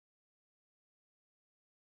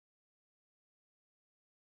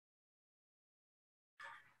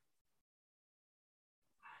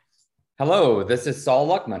Hello, this is Saul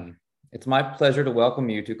Luckman. It's my pleasure to welcome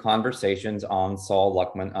you to Conversations on Saul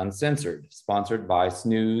Luckman Uncensored, sponsored by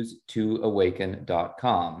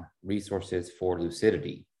snooze2awaken.com, resources for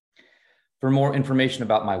lucidity. For more information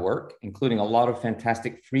about my work, including a lot of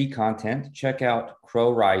fantastic free content, check out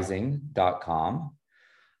crowrising.com.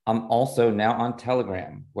 I'm also now on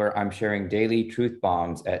Telegram, where I'm sharing daily truth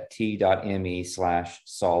bombs at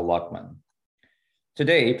t.me/Saul Luckman.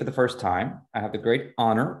 Today, for the first time, I have the great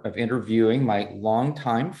honor of interviewing my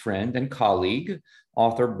longtime friend and colleague,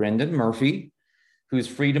 author Brendan Murphy, whose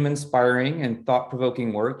freedom-inspiring and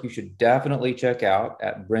thought-provoking work you should definitely check out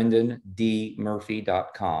at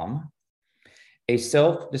brendandmurphy.com. A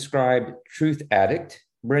self-described truth addict,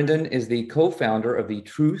 Brendan is the co-founder of the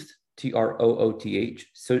Truth, Trooth,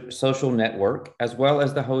 social network, as well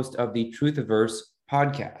as the host of the Truthiverse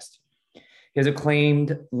podcast. His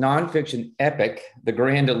acclaimed nonfiction epic, The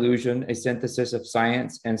Grand Illusion, a synthesis of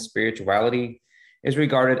science and spirituality, is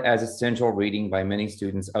regarded as essential reading by many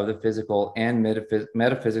students of the physical and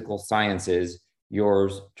metaphysical sciences,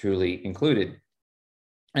 yours truly included.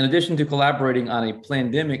 In addition to collaborating on a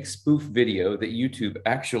pandemic spoof video that YouTube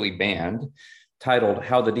actually banned, titled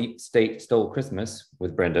How the Deep State Stole Christmas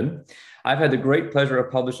with Brendan, I've had the great pleasure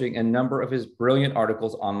of publishing a number of his brilliant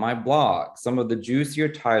articles on my blog. Some of the juicier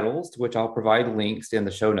titles, to which I'll provide links in the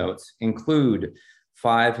show notes, include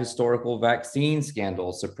 5 historical vaccine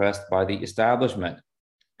scandals suppressed by the establishment,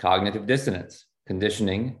 cognitive dissonance,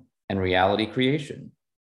 conditioning, and reality creation,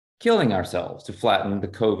 killing ourselves to flatten the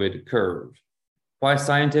COVID curve, why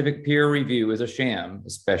scientific peer review is a sham,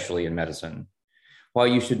 especially in medicine, why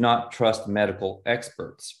you should not trust medical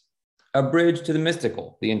experts, a bridge to the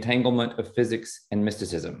mystical, the entanglement of physics and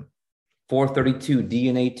mysticism, 432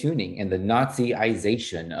 DNA tuning and the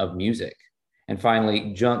Naziization of music, and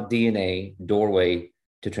finally, junk DNA, doorway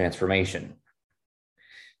to transformation.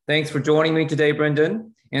 Thanks for joining me today,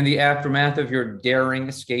 Brendan. In the aftermath of your daring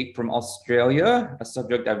escape from Australia, a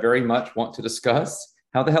subject I very much want to discuss,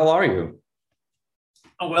 how the hell are you?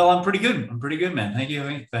 Oh, well, I'm pretty good. I'm pretty good, man. Thank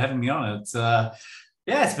you for having me on. It's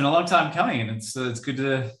it's been a long time coming, and it's good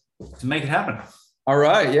to make it happen. All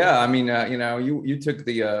right, yeah. I mean, you took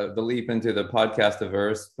the leap into the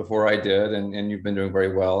podcastiverse before I did, and you've been doing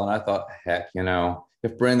very well. And I thought, heck,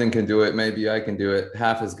 if Brendan can do it, maybe I can do it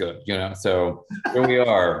half as good. So here we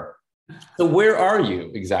are. So where are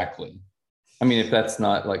you exactly? I mean, if that's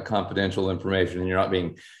not like confidential information, and you're not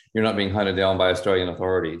being hunted down by Australian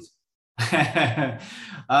authorities.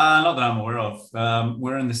 Not that I'm aware of.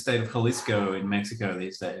 We're in the state of Jalisco in Mexico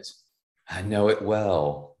these days. I know it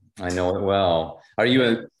well. Are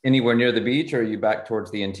you anywhere near the beach, or are you back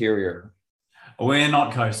towards the interior? We're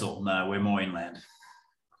not coastal. No, we're more inland.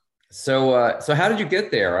 So how did you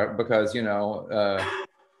get there? Because,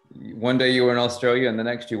 one day you were in Australia and the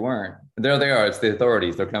next you weren't. There they are. It's the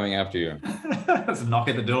authorities. They're coming after you. It's a knock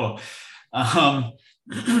at the door.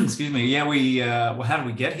 Excuse me. Yeah, well, how did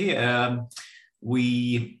we get here?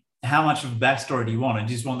 How much of a backstory do you want? I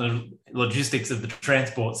just want the logistics of the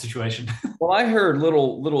transport situation. Well, I heard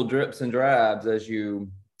little drips and drabs as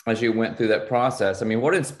you went through that process. I mean,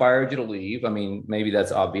 what inspired you to leave? I mean, maybe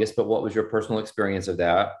that's obvious, but what was your personal experience of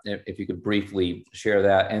that? If you could briefly share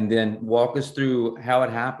that, and then walk us through how it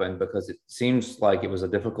happened, because it seems like it was a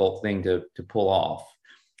difficult thing to pull off,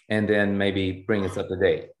 and then maybe bring us up to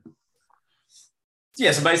date.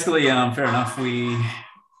 Yeah, so basically, fair enough. We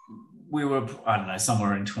were, I don't know,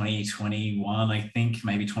 somewhere in 2021, I think,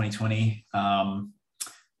 maybe 2020.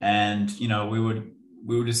 And, we were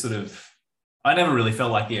just sort of, I never really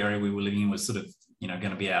felt like the area we were living in was sort of, going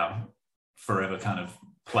to be our forever kind of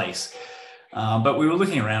place. But we were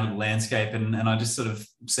looking around at the landscape, and I just sort of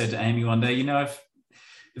said to Amy one day, if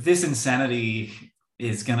this insanity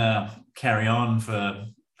is going to carry on for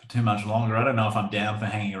too much longer, I don't know if I'm down for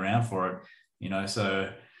hanging around for it. So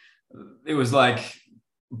it was like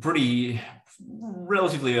relatively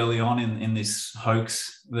early on in this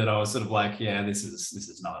hoax that I was sort of like, yeah, this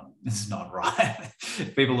is not right.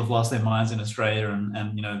 People have lost their minds in Australia,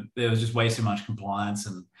 and there was just way too much compliance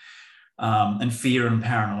and fear and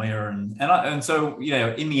paranoia, and so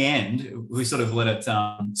in the end we sort of let it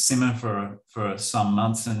simmer for some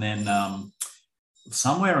months, and then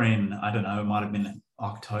somewhere in, I don't know, it might have been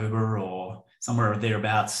October or somewhere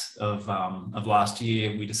thereabouts of last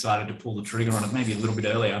year, we decided to pull the trigger on it, maybe a little bit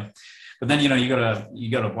earlier. But then, you got a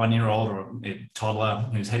 1-year-old or a toddler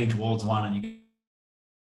who's heading towards one, and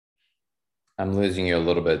I'm losing you a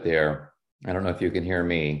little bit there. I don't know if you can hear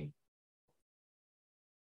me.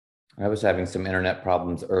 I was having some internet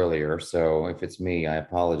problems earlier, so if it's me, I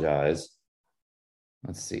apologize.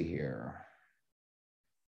 Let's see here.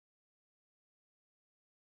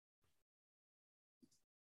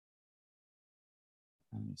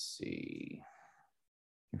 Let me see.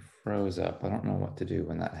 You froze up. I don't know what to do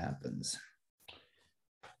when that happens.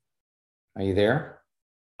 Are you there?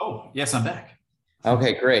 Oh, yes, I'm back.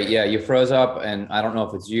 Okay, great. Yeah, you froze up, and I don't know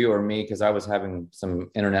if it's you or me because I was having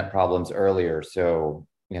some internet problems earlier. So,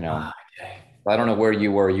 Okay. I don't know where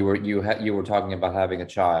you were. You were talking about having a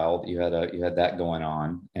child. You had that going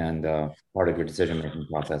on, and part of your decision making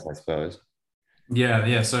process, I suppose.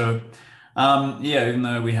 Yeah. So, yeah, even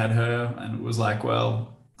though we had her, and it was like,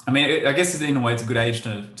 well, I mean, I guess in a way, it's a good age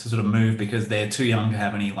to sort of move because they're too young to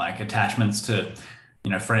have any like attachments to,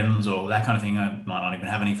 friends or that kind of thing. I might not even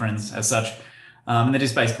have any friends as such. They're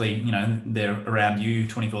just basically, they're around you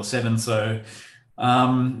 24/7. So,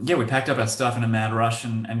 yeah, we packed up our stuff in a mad rush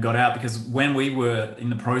and got out because when we were in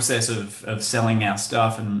the process of selling our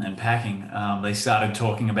stuff and packing, they started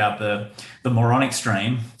talking about the moronic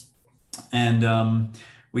strain, and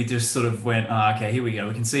we just sort of went, okay, here we go.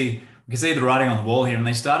 We can see the writing on the wall here, and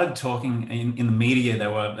they started talking in the media. They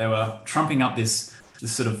were trumping up this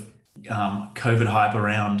sort of COVID hype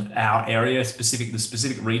around our area, the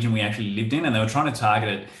specific region we actually lived in, and they were trying to target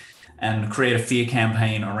it and create a fear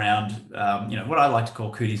campaign around what I like to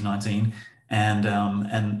call Cooties 19,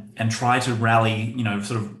 and try to rally,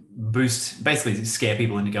 sort of boost, basically scare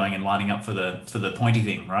people into going and lining up for the pointy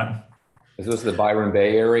thing, right? Is this the Byron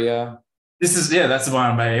Bay area? That's the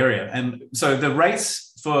Byron Bay area. And so the rates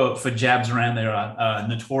for jabs around there are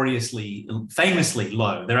famously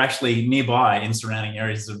low. They're actually nearby in surrounding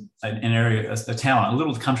areas of a town, a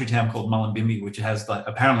little country town called Mullumbimby, which has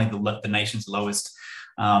apparently the nation's lowest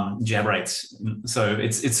jab rates. So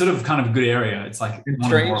it's sort of kind of a good area. It's like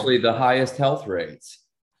strangely the highest health rates.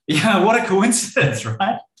 Yeah, what a coincidence,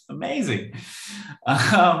 right? Amazing.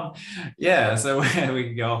 Yeah, so we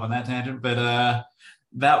could go off on that tangent, but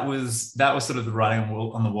that was sort of the writing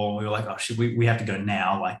on the wall. We were like, oh shit, we have to go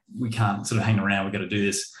now. Like we can't sort of hang around. We got to do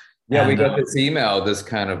this. Yeah, we got this email, this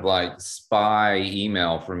kind of like spy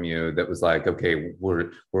email from you that was like, okay,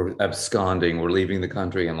 we're absconding, we're leaving the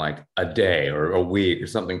country in like a day or a week or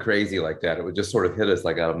something crazy like that. It would just sort of hit us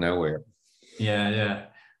like out of nowhere. Yeah.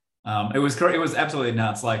 It was great. It was absolutely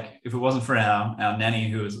nuts. Like if it wasn't for our nanny,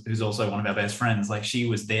 who's also one of our best friends, like she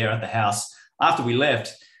was there at the house after we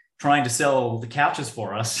left, trying to sell the couches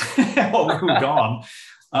for us while we were gone,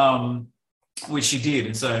 which she did.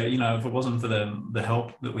 And so, if it wasn't for the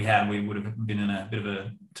help that we had, we would have been in a bit of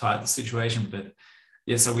a tight situation. But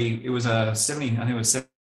yeah, so it was a 70, I think it was 70.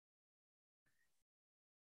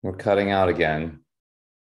 We're cutting out again.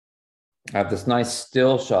 I have this nice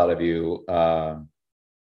still shot of you,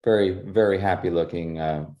 very, very happy looking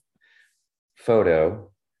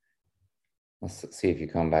photo. Let's see if you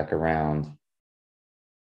come back around.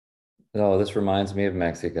 Oh, this reminds me of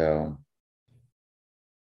Mexico.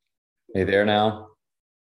 Are you there now?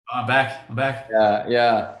 I'm back.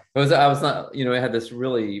 Yeah. I was not, it had this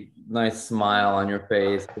really nice smile on your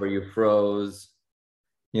face where you froze.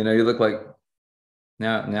 You look like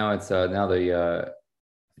now it's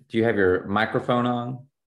do you have your microphone on?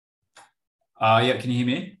 Yeah, can you hear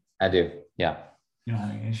me? I do. Yeah. You're not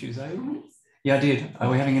having any issues, are you? Yeah, I did.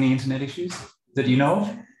 Are we having any internet issues that you know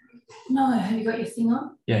of? No, have you got your thing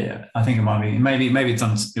on? Yeah. I think it might be. Maybe it's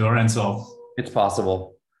on your end, so it's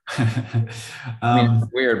possible. I mean, it's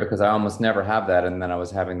weird because I almost never have that, and then I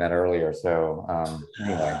was having that earlier. So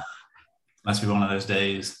anyway, must be one of those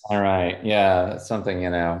days. All right, yeah, something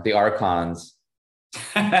the archons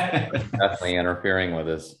definitely interfering with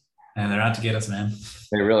us, and they're out to get us, man.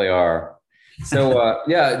 They really are. So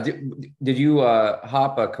yeah, did you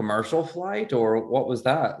hop a commercial flight or what was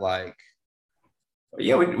that like?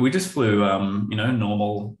 Yeah, we just flew,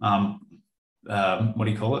 normal, what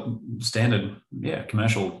do you call it? Standard,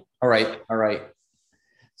 commercial. All right.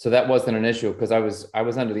 So that wasn't an issue because I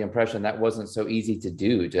was under the impression that wasn't so easy to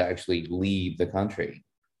do to actually leave the country.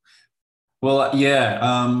 Well,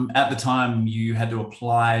 yeah. At the time, you had to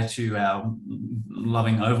apply to our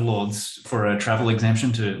loving overlords for a travel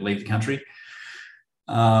exemption to leave the country.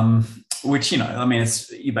 Which,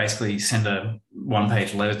 it's you basically send a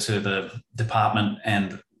one-page letter to the department,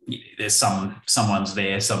 and there's someone's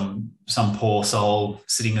there, some poor soul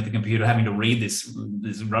sitting at the computer having to read this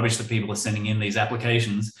rubbish that people are sending in, these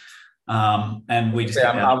applications. And we just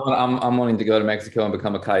I'm wanting to go to Mexico and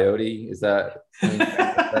become a coyote. Is that?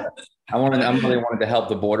 I'm really wanting to help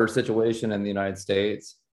the border situation in the United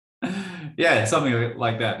States. Yeah, something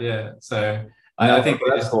like that. Yeah. So. I think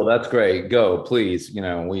that's cool. That's great. Go, please.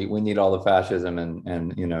 We need all the fascism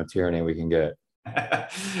and tyranny we can get.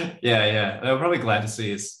 Yeah. They're probably glad to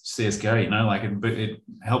see us go. Like it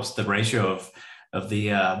helps the ratio of the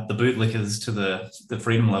bootlickers to the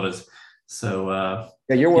freedom lovers. So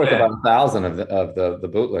Yeah, you're worth Yeah. about 1,000 of the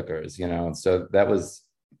bootlickers, you know. So that was,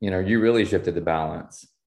 you know, you really shifted the balance.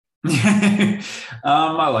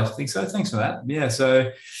 I like to think so. Thanks for that. Yeah.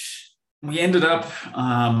 So we ended up,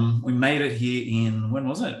 we made it here in, when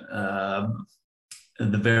was it?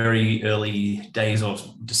 In the very early days of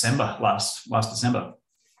December, last December.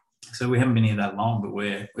 So we haven't been here that long, but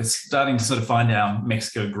we're starting to sort of find our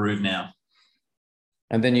Mexico groove now.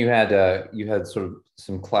 And then you had sort of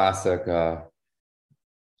some classic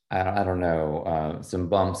I don't know, some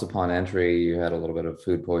bumps upon entry. You had a little bit of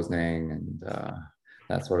food poisoning and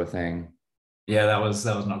that sort of thing. Yeah, that was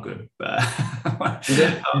not good. But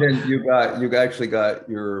And then you actually got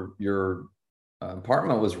your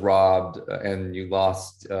apartment was robbed, and you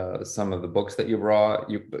lost some of the books that you brought.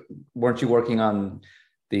 You weren't you working on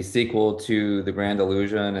the sequel to The Grand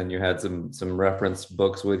Illusion, and you had some reference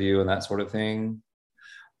books with you and that sort of thing.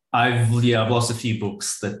 I've lost a few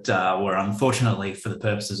books that were unfortunately for the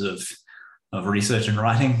purposes of research and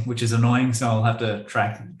writing, which is annoying. So I'll have to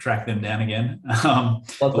track them down again. The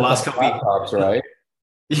Plus, the last copy, laptops, right?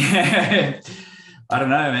 yeah, I don't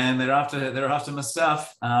know, man. They're after my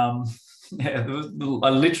stuff. Yeah, I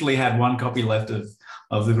literally had one copy left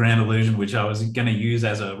of The Grand Illusion, which I was going to use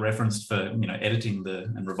as a reference for editing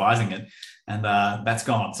and revising it, and that's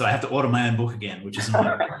gone. So I have to order my own book again, which is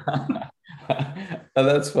annoying. Oh,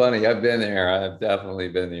 that's funny. I've been there. I've definitely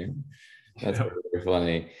been there. That's very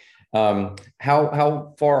funny.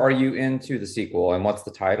 How far are you into the sequel, and what's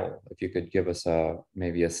the title? If you could give us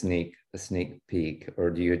maybe a sneak peek, or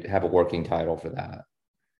do you have a working title for that?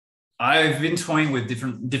 I've been toying with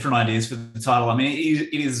different ideas for the title. I mean,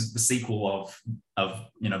 it is the sequel of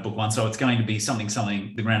book one, so it's going to be something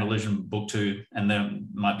The Grand Illusion book two, and there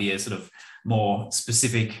might be a sort of more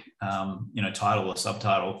specific title or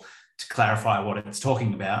subtitle to clarify what it's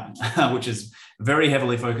talking about, which is very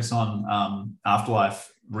heavily focused on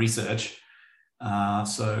afterlife research.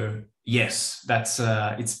 So yes, that's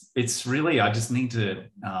it's really, I just need to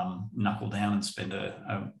knuckle down and spend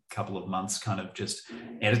a couple of months kind of just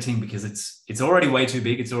editing, because it's already way too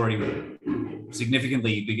big. It's already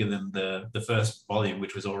significantly bigger than the first volume,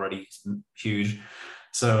 which was already huge.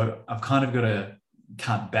 So I've kind of got to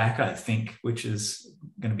cut back, I think, which is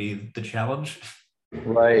going to be the challenge.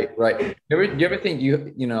 Right, right. You ever think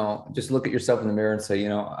just look at yourself in the mirror and say,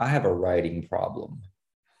 I have a writing problem?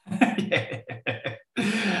 Yeah.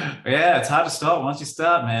 Yeah, it's hard to stop once you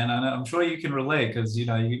start, man. I'm sure you can relate, because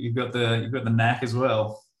you've got the knack as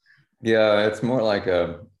well. Yeah, it's more like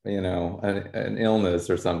an illness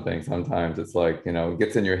or something. Sometimes it's like, it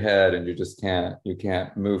gets in your head and you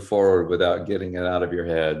can't move forward without getting it out of your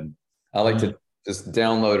head. I like to just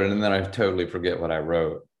download it and then I totally forget what I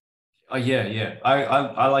wrote. Oh yeah, yeah.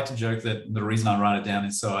 I like to joke that the reason I write it down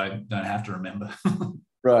is so I don't have to remember.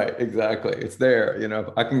 Right, exactly. It's there.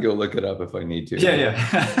 I can go look it up if I need to. Yeah,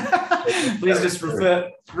 yeah. Please just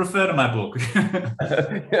refer to my book.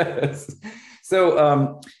 Yes.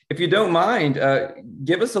 So, if you don't mind,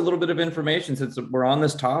 give us a little bit of information, since we're on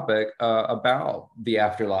this topic, about the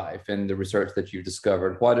afterlife and the research that you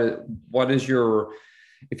discovered. What is your,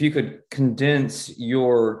 if you could condense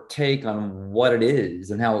your take on what it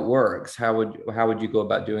is and how it works, how would you go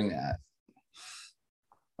about doing that?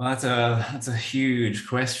 Well, that's a huge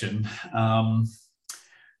question.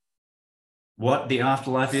 What the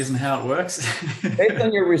afterlife is and how it works. Based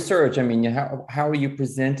on your research, I mean, how are you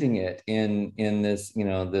presenting it in this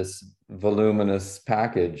this voluminous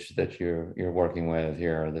package that you're working with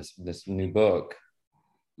here, this new book?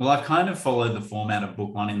 Well, I've kind of followed the format of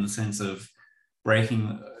book one, in the sense of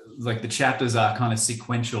breaking, like, the chapters are kind of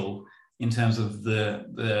sequential in terms of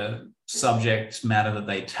the subject matter that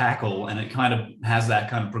they tackle, and it kind of has that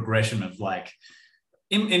kind of progression of, like,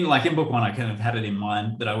 in book one, I kind of had it in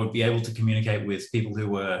mind that I would be able to communicate with people who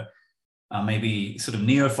were maybe sort of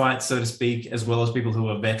neophytes, so to speak, as well as people who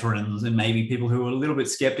are veterans, and maybe people who were a little bit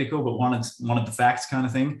skeptical but wanted the facts, kind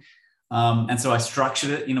of thing. And so I structured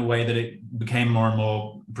it in a way that it became more and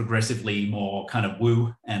more progressively more kind of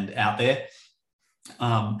woo and out there.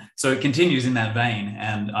 So it continues in that vein,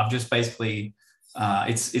 and I've just basically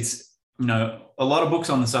it's a lot of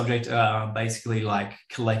books on the subject are basically like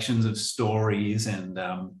collections of stories and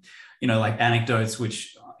like anecdotes,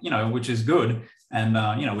 which is good,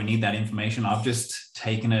 and we need that information. I've just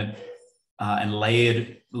taken it and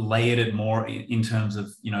layered it more in terms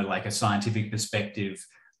of like a scientific perspective,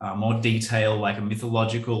 more detail, like a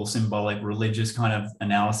mythological, symbolic, religious kind of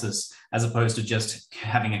analysis, as opposed to just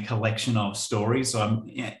having a collection of stories. So I'm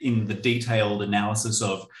in the detailed analysis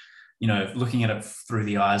of, looking at it through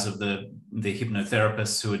the eyes of the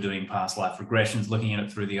hypnotherapists who are doing past life regressions, looking at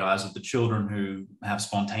it through the eyes of the children who have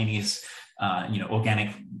spontaneous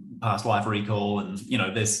organic past life recall, and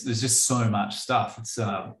there's just so much stuff.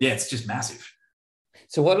 It's just massive.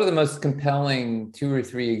 So what are the most compelling 2 or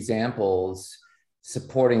 3 examples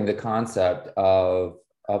supporting the concept of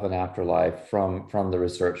an afterlife from the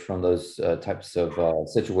research, from those types of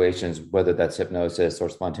situations, whether that's hypnosis or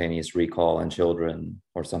spontaneous recall in children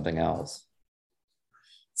or something else?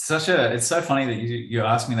 It's so funny that you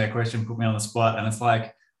asked me that question, put me on the spot, and it's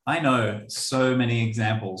like, I know so many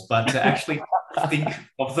examples, but to actually think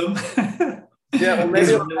of them. Yeah, well,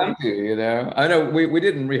 maybe it'll come to you, I know we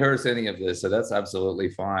didn't rehearse any of this, so that's absolutely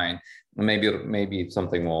fine. Maybe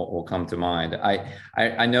something will come to mind.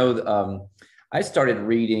 I know I started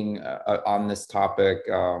reading on this topic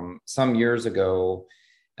some years ago,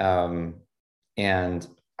 and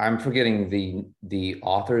I'm forgetting the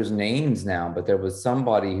authors' names now, but there was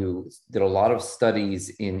somebody who did a lot of studies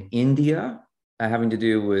in India having to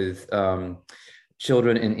do with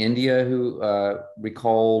children in India who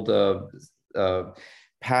recalled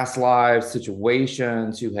past lives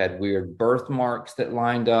situations, who had weird birthmarks that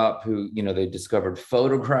lined up, who, they discovered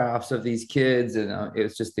photographs of these kids, and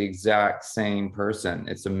it's just the exact same person.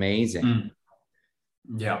 It's amazing. Mm.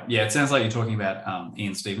 Yeah. It sounds like you're talking about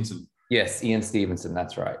Ian Stevenson. Yes, Ian Stevenson.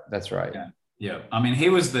 That's right. Yeah. I mean,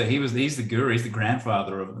 he's the guru. He's the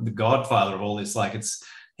the godfather of all this. Like,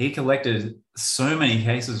 he collected so many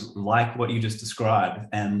cases like what you just described,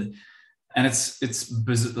 and it's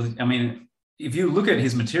bizarre. I mean, if you look at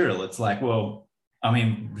his material, it's like, well, I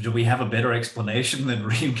mean, do we have a better explanation than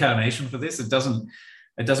reincarnation for this? It doesn't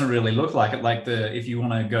really look like it. Like, if you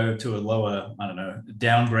want to go to a lower, I don't know,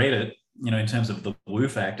 downgrade it, in terms of the woo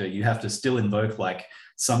factor, you have to still invoke like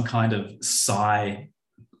some kind of psi,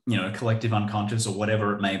 collective unconscious or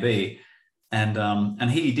whatever it may be.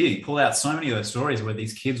 And he pull out so many of those stories where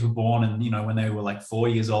these kids were born, and when they were like 4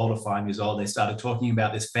 years old or 5 years old, they started talking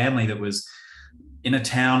about this family that was in a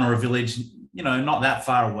town or a village, not that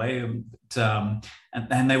far away,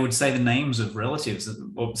 and they would say the names of relatives,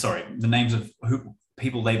 the names of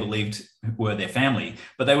people they believed were their family,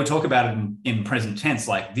 but they would talk about it in present tense,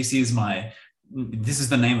 like, this is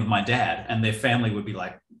the name of my dad, and their family would be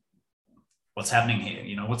like, what's happening here?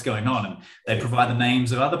 What's going on? And they provide the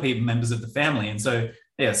names of other people, members of the family. And so,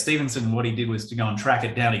 yeah, Stevenson, what he did was to go and track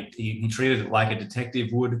it down. He treated it like a detective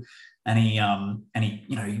would, and he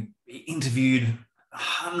interviewed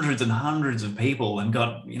hundreds and hundreds of people and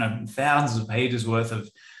got, thousands of pages worth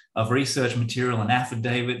of research material and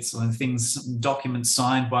affidavits and things, documents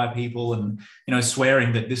signed by people, and,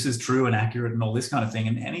 swearing that this is true and accurate and all this kind of thing.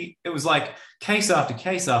 And it was like case after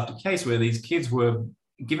case after case where these kids were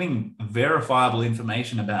giving verifiable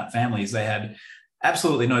information about families they had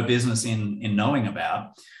absolutely no business in knowing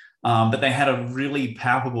about, but they had a really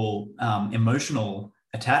palpable emotional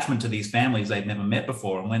attachment to these families they'd never met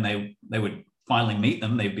before. And when they would finally meet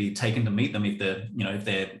them, they'd be taken to meet them if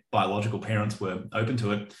their biological parents were open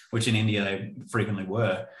to it, which in India they frequently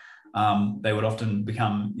were. They would often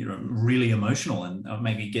become really emotional and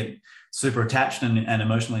maybe get super attached and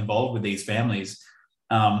emotionally involved with these families.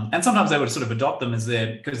 And sometimes they would sort of adopt them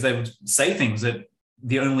because they would say things that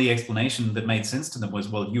the only explanation that made sense to them was,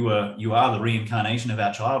 well, you are the reincarnation of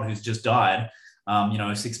our child who's just died,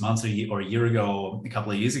 6 months or a year ago or a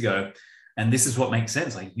couple of years ago. And this is what makes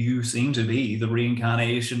sense. Like, you seem to be the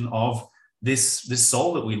reincarnation of this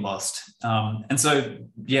soul that we lost. And so,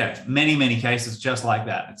 yeah, many, many cases just like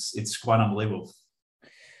that. It's quite unbelievable.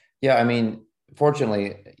 Yeah, I mean,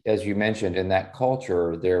 fortunately, as you mentioned, in that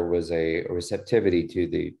culture, there was a receptivity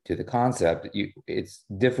to the concept. It's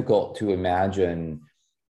difficult to imagine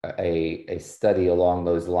a study along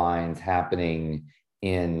those lines happening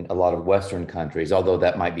in a lot of Western countries, although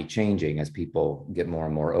that might be changing as people get more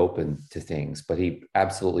and more open to things. But he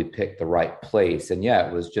absolutely picked the right place. And yeah,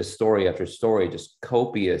 it was just story after story, just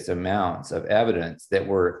copious amounts of evidence that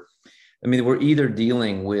we're either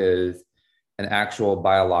dealing with an actual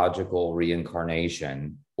biological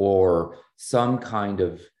reincarnation or some kind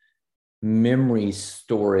of memory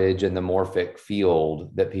storage in the morphic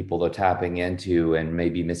field that people are tapping into and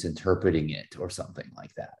maybe misinterpreting it or something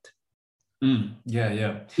like that.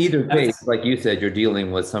 Yeah. Either case, like you said, you're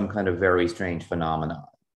dealing with some kind of very strange phenomenon.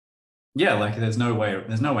 Yeah, like there's no way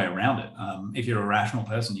around it. If you're a rational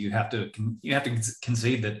person, you have to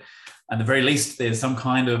concede that at the very least there's some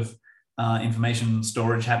kind of information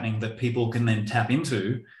storage happening that people can then tap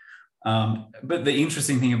into. But the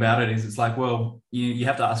interesting thing about it is, it's like, well, you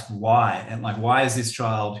have to ask why, and like, why is this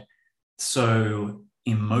child so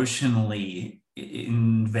emotionally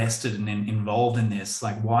invested and involved in this?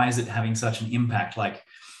 Like, why is it having such an impact? Like,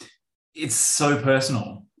 it's so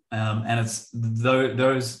personal, and it's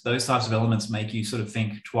those types of elements make you sort of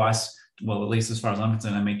think twice well, at least as far as I'm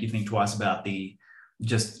concerned, they make you think twice about the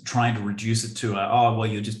just trying to reduce it to oh, well,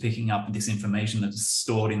 you're just picking up this information that's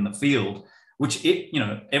stored in the field, which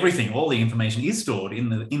everything, all the information is stored in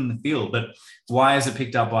the field, but why is it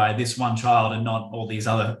picked up by this one child and not all these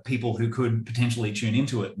other people who could potentially tune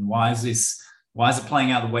into it? And why is it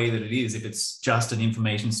playing out the way that it is if it's just an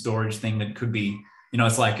information storage thing that could be,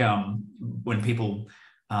 it's like when people,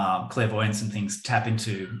 clairvoyants and things, tap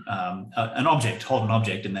into an object, hold an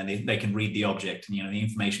object, and then they can read the object and, the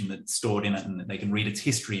information that's stored in it, and they can read its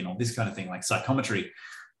history and all this kind of thing, like psychometry.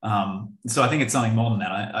 So I think it's something more than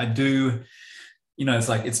that. I do, it's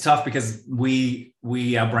like, it's tough because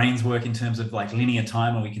our brains work in terms of like linear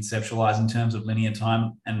time, or we conceptualize in terms of linear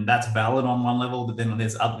time, and that's valid on one level, but then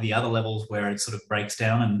there's the other levels where it sort of breaks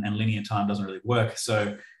down and linear time doesn't really work.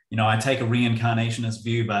 So, I take a reincarnationist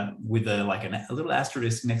view, but with a little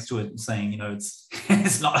asterisk next to it saying, it's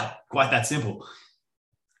it's not quite that simple.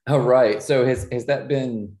 Oh, right. So has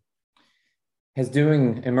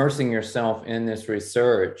immersing yourself in this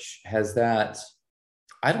research, has that,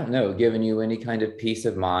 I don't know, given you any kind of peace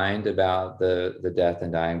of mind about the death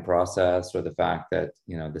and dying process, or the fact that,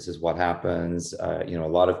 this is what happens? A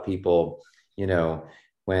lot of people,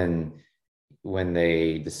 when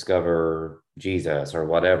they discover Jesus or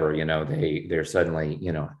whatever, they're suddenly,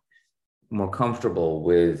 more comfortable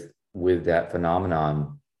with that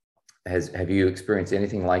phenomenon. Have you experienced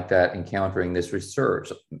anything like that encountering this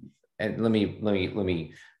research? And let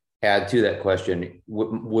me add to that question.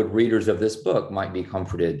 Would readers of this book might be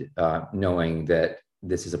comforted knowing that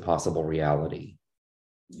this is a possible reality?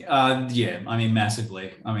 Yeah, I mean,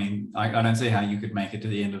 massively. I mean, I don't see how you could make it to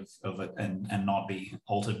the end of it and not be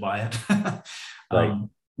altered by it. Right.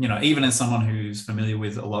 Even as someone who's familiar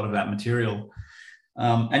with a lot of that material.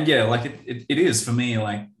 And yeah, like it is for me,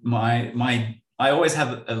 like I always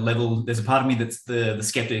have a level, there's a part of me that's the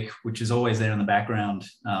skeptic, which is always there in the background,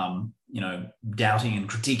 doubting and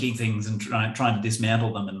critiquing things and trying to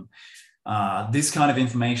dismantle them. And this kind of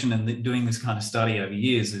information and doing this kind of study over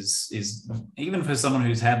years is even for someone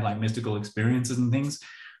who's had like mystical experiences and things,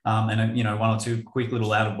 and one or two quick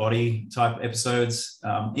little out of body type episodes,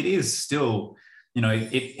 it is still,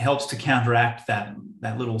 it helps to counteract that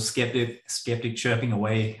little skeptic chirping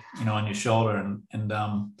away, on your shoulder, and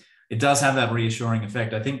it does have that reassuring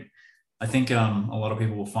effect. I think a lot of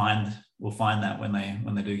people will find that when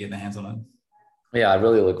they do get their hands on it. Yeah, I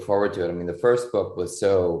really look forward to it. I mean, the first book was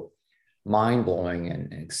so mind-blowing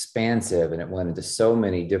and expansive, and it went into so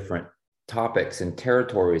many different topics and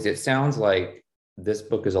territories. It sounds like this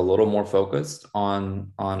book is a little more focused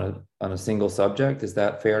on a single subject. Is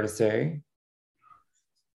that fair to say?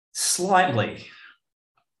 Slightly.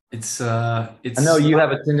 It's I know you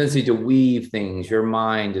have a tendency to weave things. Your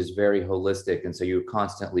mind is very holistic, and so you're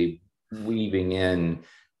constantly weaving in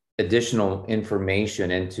additional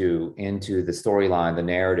information into the storyline, the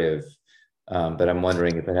narrative. But I'm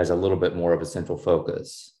wondering if it has a little bit more of a central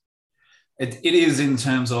focus. It is, in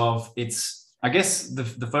terms of I guess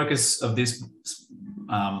the focus of this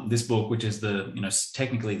book, which is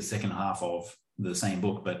technically the second half of the same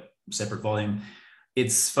book but separate volume.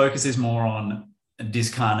 Its focus is more on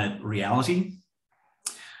discarnate reality.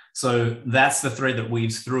 So that's the thread that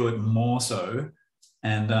weaves through it more so.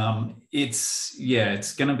 And it's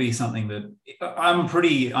going to be something that I'm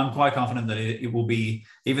quite confident that it will be,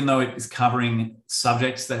 even though it is covering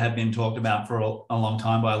subjects that have been talked about for a long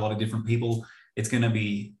time by a lot of different people, it's going to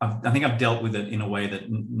be, I think I've dealt with it in a way that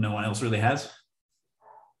no one else really has.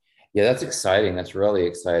 Yeah, that's exciting. That's really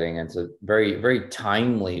exciting. And it's a very, very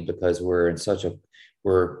timely, because we're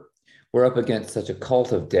up against such a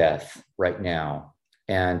cult of death right now.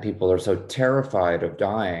 And people are so terrified of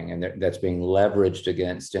dying, and that's being leveraged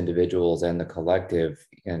against individuals and the collective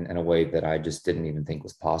in a way that I just didn't even think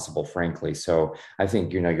was possible, frankly. So I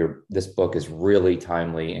think, this book is really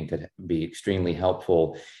timely and could be extremely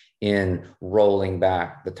helpful in rolling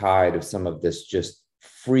back the tide of some of this just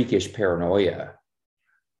freakish paranoia.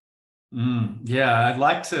 Yeah, I'd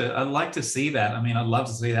like to see that. I mean, I'd love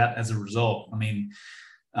to see that as a result. I mean,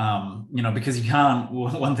 because you can't,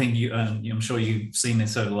 one thing I'm sure you've seen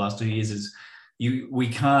this over the last 2 years is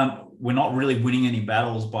we're not really winning any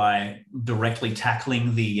battles by directly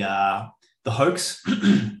tackling the hoax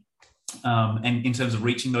and in terms of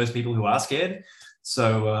reaching those people who are scared.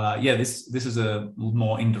 So this is a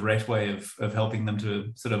more indirect way of helping them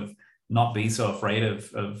to sort of not be so afraid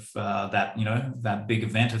of that, that big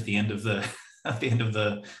event at the end of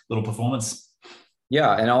the little performance.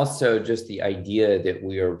 Yeah, and also just the idea that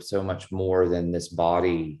we are so much more than this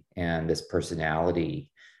body and this personality,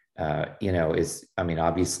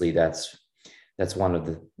 obviously that's that's one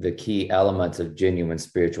of the key elements of genuine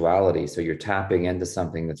spirituality. So you're tapping into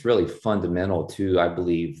something that's really fundamental to, I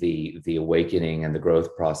believe, the awakening and the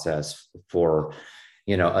growth process for,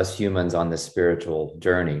 us humans on this spiritual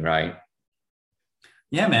journey, right?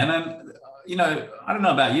 Yeah, man. And I don't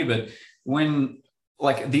know about you, but when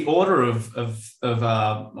like the order of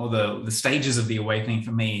or the stages of the awakening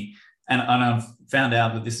for me, and I've found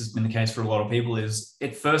out that this has been the case for a lot of people, is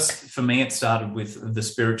it first for me it started with the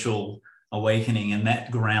spiritual awakening, and that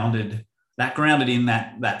grounded in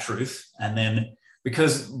that truth. And then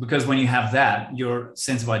because when you have that, your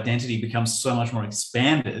sense of identity becomes so much more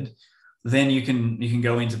expanded, then you can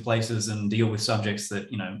go into places and deal with subjects that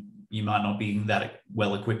you might not be that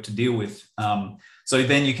well equipped to deal with. So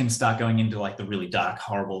then you can start going into like the really dark,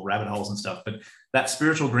 horrible rabbit holes and stuff. But that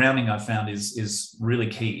spiritual grounding I've found is really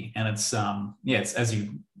key. And it's it's, as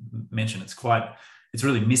you mentioned, it's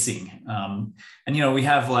really missing. And we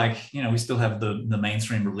have we still have the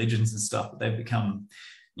mainstream religions and stuff, but they've become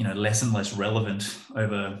less and less relevant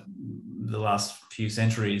over the last few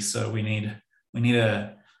centuries. So we need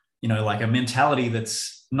a like a mentality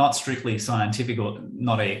that's not strictly scientific, or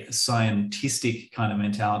not a scientistic kind of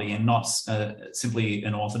mentality, and not simply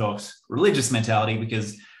an orthodox religious mentality,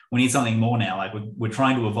 because we need something more now. Like we're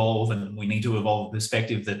trying to evolve, and we need to evolve a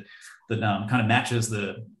perspective that kind of matches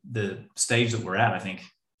the stage that we're at, I think.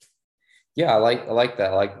 Yeah, I like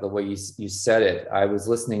that. I like the way you said it. I was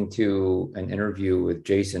listening to an interview with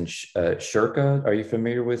Jason Shurka. Are you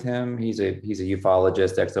familiar with him? He's a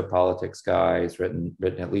ufologist, exopolitics guy. He's written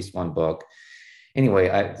at least one book. Anyway,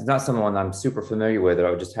 it's not someone I'm super familiar with.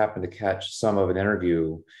 I just happened to catch some of an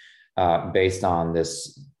interview based on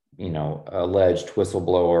this, alleged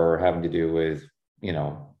whistleblower having to do with,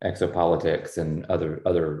 exopolitics and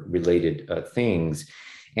other related things.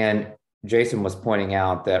 And Jason was pointing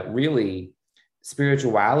out that really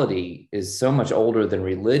spirituality is so much older than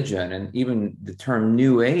religion, and even the term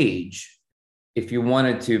New Age, if you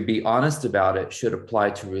wanted to be honest about it, should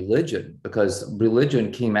apply to religion, because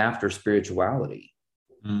religion came after spirituality.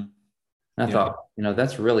 And I thought,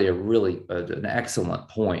 that's really an excellent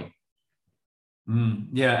point.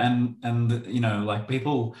 Yeah, and like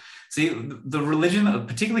people see the religion,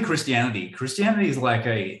 particularly Christianity. Christianity is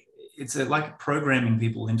like programming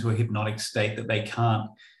people into a hypnotic state that they can't.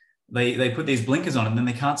 They put these blinkers on, and then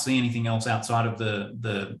they can't see anything else outside of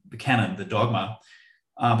the canon, the dogma.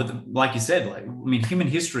 But like you said, human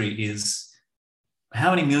history is, how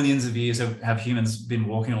many millions of years have humans been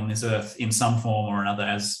walking on this earth in some form or another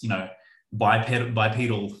as,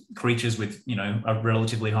 bipedal creatures with, a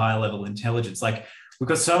relatively high level of intelligence? Like, we've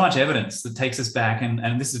got so much evidence that takes us back,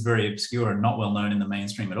 and this is very obscure and not well known in the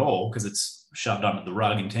mainstream at all, because it's shoved under the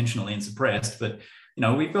rug intentionally and suppressed. But,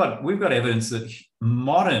 we've got evidence that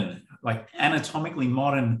modern, like anatomically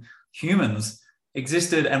modern humans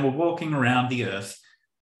existed and were walking around the earth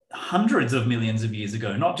hundreds of millions of years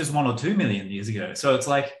ago, not just 1 or 2 million years ago. So it's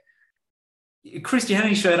like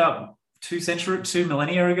Christianity showed up 2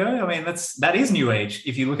 millennia ago. I mean, that is New Age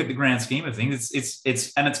if you look at the grand scheme of things.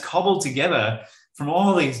 It's cobbled together from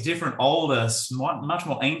all these different older, much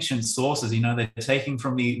more ancient sources. They're taking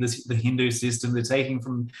from the Hindu system. They're taking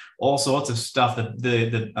from all sorts of stuff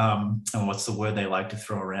that what's the word they like to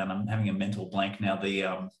throw around? I'm having a mental blank now.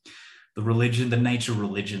 The religion, the nature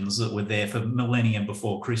religions that were there for millennia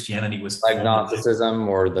before Christianity was like Gnosticism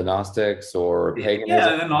or the Gnostics or paganism.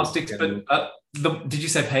 Yeah, the Gnostics, but did you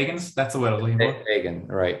say pagans? That's the word I was looking for. Pagan,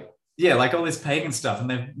 right? Yeah, like all this pagan stuff, and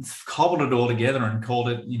they've cobbled it all together and called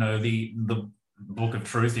it, the book of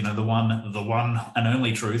truth, the one and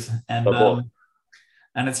only truth,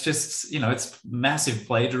 and it's just, it's massive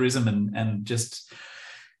plagiarism and just,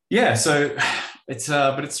 yeah. So it's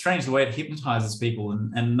but it's strange the way it hypnotizes people,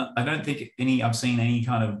 and I don't think I've seen any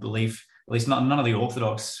kind of belief, at least none of the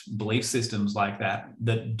orthodox belief systems like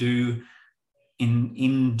that do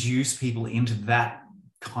induce people into that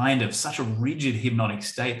kind of such a rigid hypnotic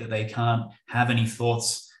state that they can't have any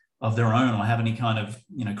thoughts of their own or have any kind of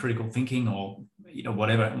critical thinking or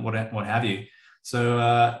whatever, what have you.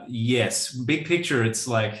 So yes, big picture, it's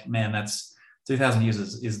like, man, that's 2,000 years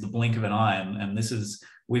is the blink of an eye, and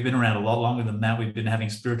we've been around a lot longer than that. We've been having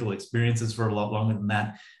spiritual experiences for a lot longer than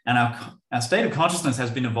that, and our state of consciousness has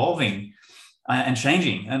been evolving and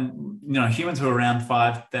changing. And humans who were around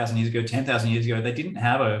 5,000 years ago, 10,000 years ago, they didn't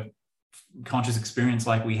have a conscious experience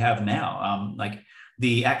like we have now. Like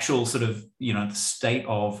the actual sort of the state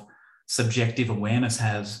of subjective awareness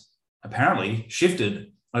has apparently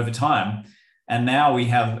shifted over time, and now we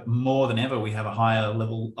have more than ever. We have a higher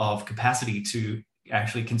level of capacity to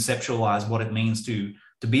actually conceptualize what it means to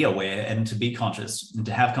be aware and to be conscious and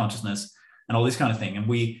to have consciousness and all this kind of thing. And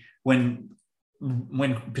when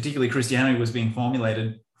when particularly Christianity was being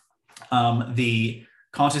formulated, the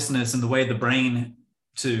consciousness and the way the brain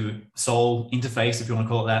to soul interface, if you want to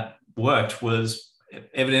call it that, worked was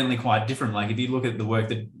evidently quite different. Like if you look at the work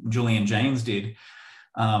that Julian Jaynes did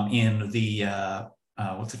in the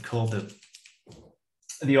what's it called,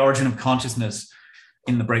 the origin of consciousness,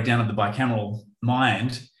 in the breakdown of the bicameral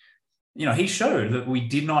mind, he showed that we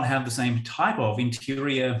did not have the same type of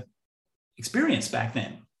interior experience back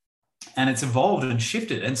then, and it's evolved and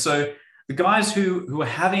shifted. And so the guys who were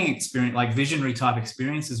having experience, like visionary type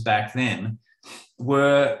experiences back then,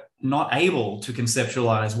 were not able to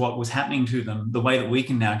conceptualize what was happening to them the way that we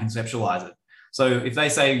can now conceptualize it. So if they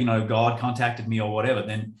say, God contacted me or whatever,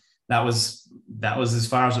 then that was as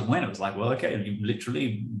far as it went. It was like, well, okay, you've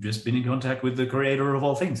literally just been in contact with the creator of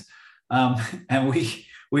all things. And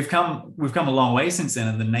we've come a long way since then,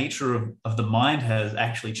 and the nature of the mind has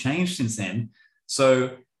actually changed since then.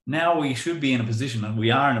 So now we should be in a position, and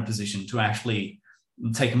we are in a position, to actually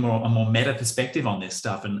take a more meta perspective on this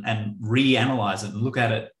stuff and reanalyze it and look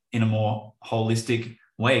at it in a more holistic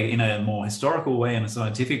way, in a more historical way, in a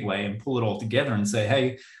scientific way, and pull it all together and say,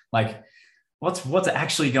 hey, like, what's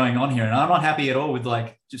actually going on here? And I'm not happy at all with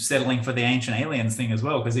like just settling for the ancient aliens thing as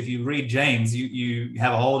well, because if you read Jaynes, you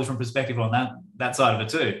have a whole different perspective on that side of it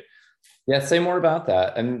too. Yeah, say more about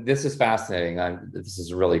that. And this is fascinating. This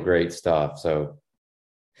is really great stuff. So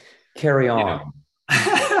carry on.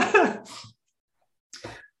 Yeah.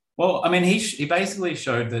 Well, I mean, he basically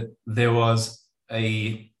showed that there was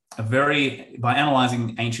by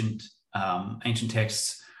analyzing ancient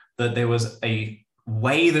texts, that there was a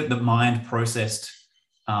way that the mind processed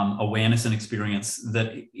awareness and experience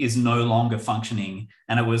that is no longer functioning.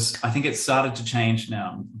 And I think it started to change.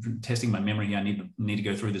 Now I'm testing my memory here. I need to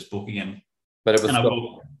go through this book again. But it was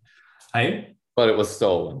stolen. Hey? But it was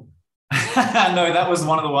stolen. No, that was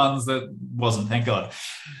one of the ones that wasn't, thank God.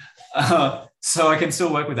 So I can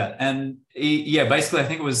still work with that. And basically I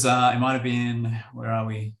think it was, it might've been, where are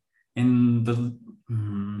we? In the,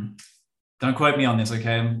 don't quote me on this,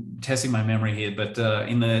 okay? I'm testing my memory here, but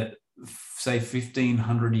in the, say,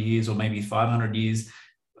 1500 years or maybe 500 years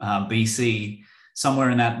BC, somewhere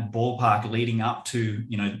in that ballpark leading up to,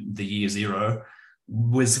 the year zero,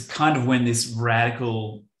 was kind of when this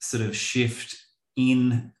radical sort of shift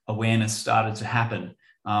in awareness started to happen.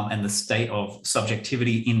 And the state of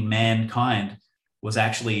subjectivity in mankind was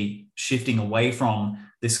actually shifting away from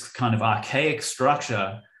this kind of archaic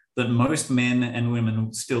structure that most men and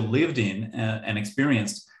women still lived in and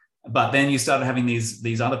experienced. But then you started having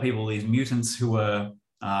these other people, these mutants who were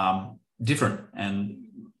different, and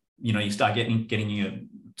you start getting your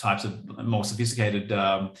types of more sophisticated,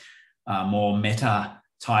 more meta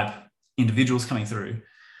type individuals coming through.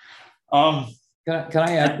 Can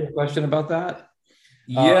I ask you a question about that?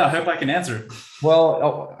 Yeah, I hope I can answer it.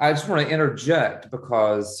 Well, I just want to interject,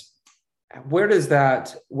 because where does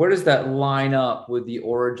that line up with the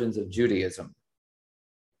origins of Judaism?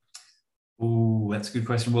 Oh, that's a good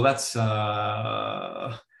question. Well,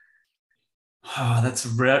 I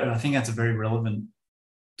think that's a very relevant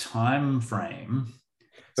time frame.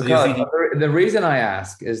 So because the reason I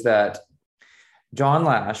ask is that John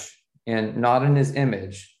Lash, in Not in His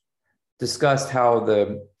Image, discussed how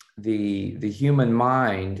the human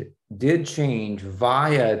mind did change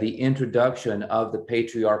via the introduction of the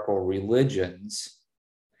patriarchal religions,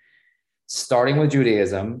 starting with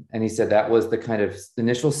Judaism. And he said that was the kind of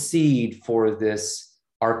initial seed for this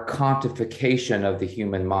archontification of the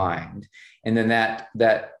human mind. And then that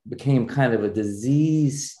became kind of a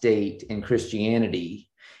disease state in Christianity.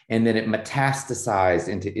 And then it metastasized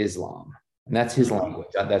into Islam. And that's his language.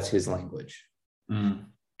 That's his language. Mm.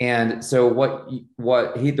 And so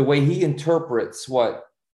the way he interprets what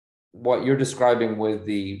you're describing with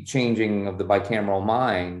the changing of the bicameral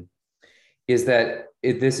mind is that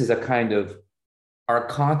this is a kind of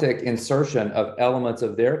archontic insertion of elements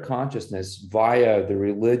of their consciousness via the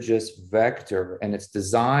religious vector. And it's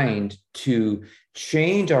designed to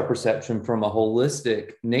change our perception from a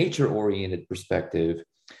holistic, nature-oriented perspective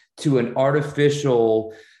to an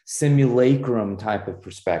artificial simulacrum type of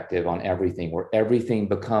perspective on everything, where everything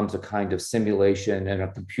becomes a kind of simulation and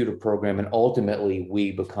a computer program. And ultimately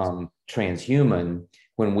we become transhuman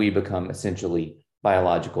when we become essentially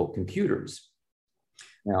biological computers.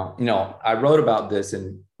 Now, I wrote about this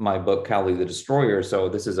in my book, Kali the Destroyer. So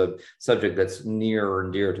this is a subject that's near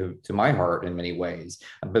and dear to my heart in many ways,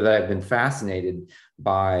 but I've been fascinated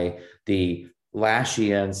by the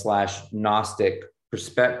Lashian/Gnostic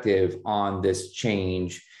perspective on this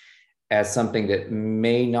change as something that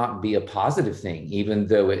may not be a positive thing, even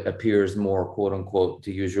though it appears more, quote unquote,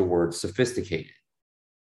 to use your word, sophisticated.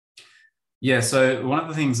 Yeah, so one of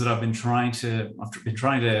the things that I've been trying to,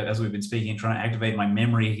 as we've been speaking, trying to activate my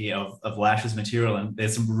memory here of Lash's material, and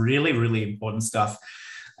there's some really, really important stuff.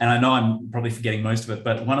 And I know I'm probably forgetting most of it,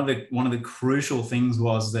 but one of the crucial things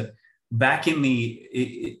was that back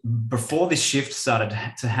in before this shift started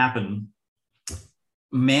to happen,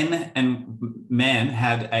 men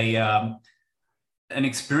had an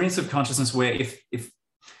experience of consciousness where if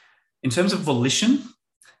in terms of volition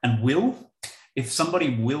and will, if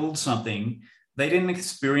somebody willed something, they didn't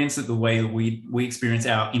experience it the way that we experience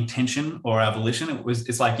our intention or our volition.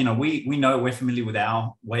 It's like, we know, we're familiar with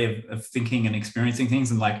our way of thinking and experiencing things.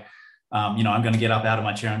 And like, I'm going to get up out of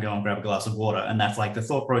my chair and go and grab a glass of water. And that's like the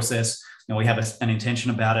thought process. We have an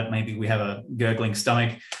intention about it. Maybe we have a gurgling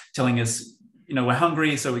stomach telling us, we're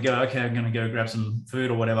hungry. So we go, okay, I'm going to go grab some food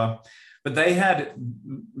or whatever. But they had,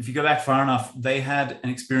 if you go back far enough, they had an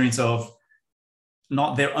experience of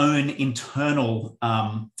not their own internal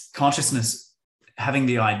consciousness having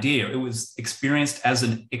the idea. It was experienced as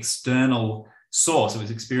an external source. It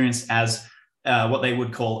was experienced as what they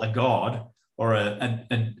would call a god, or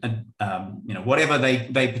whatever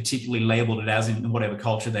they particularly labeled it as in whatever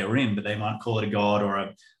culture they were in. But they might call it a god or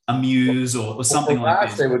a muse or something like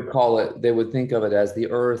this. They would call it. They would think of it as the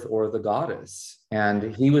earth or the goddess.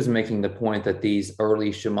 And he was making the point that these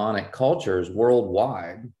early shamanic cultures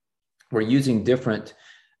worldwide were using different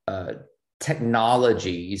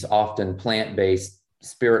technologies, often plant-based,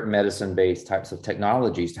 spirit medicine-based types of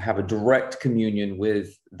technologies, to have a direct communion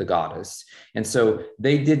with the goddess. And so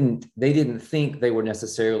they didn't think they were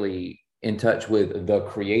necessarily in touch with the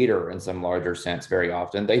creator in some larger sense. Very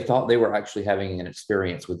often they thought they were actually having an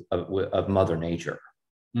experience of Mother Nature.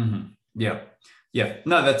 Mm-hmm. Yeah.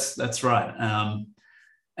 No, that's right.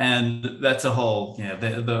 And that's a whole,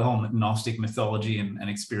 the whole Gnostic mythology and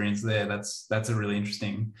experience there. That's a really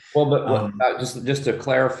interesting. Well, but just to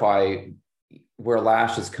clarify where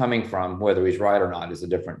Lash is coming from, whether he's right or not is a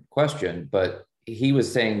different question. But he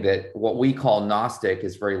was saying that what we call Gnostic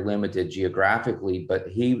is very limited geographically, but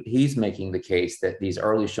he's making the case that these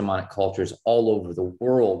early shamanic cultures all over the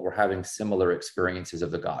world were having similar experiences of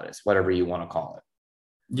the goddess, whatever you want to call it.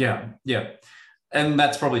 Yeah. And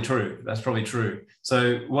that's probably true.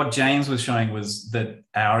 So what James was showing was that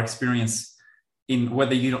our experience in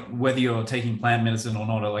whether you're taking plant medicine or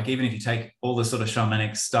not, or like even if you take all the sort of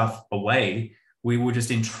shamanic stuff away, we were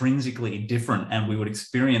just intrinsically different, and we would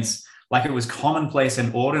experience like it was commonplace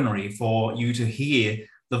and ordinary for you to hear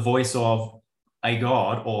the voice of a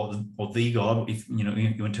god or the god, if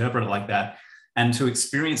you interpret it like that, and to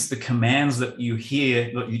experience the commands that you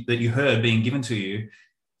hear that you heard being given to you,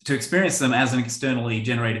 to experience them as an externally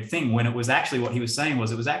generated thing, when it was actually, what he was saying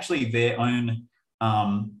was, it was actually their own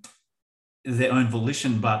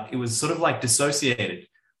volition, but it was sort of like dissociated.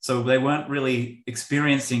 So they weren't really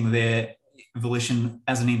experiencing their volition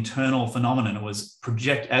as an internal phenomenon. It was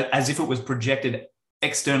as if it was projected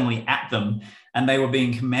externally at them, and they were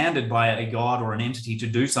being commanded by a god or an entity to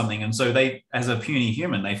do something. And so they, as a puny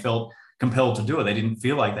human, they felt compelled to do it. They didn't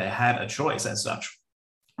feel like they had a choice as such,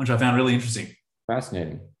 which I found really interesting.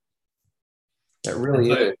 Fascinating. That really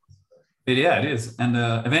is. Yeah, it is. And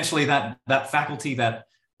eventually that faculty, that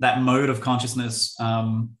mode of consciousness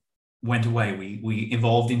went away. We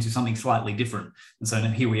evolved into something slightly different. And so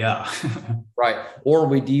here we are. Right. Or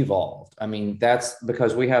we devolved. I mean, that's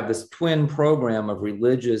because we have this twin program of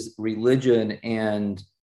religion and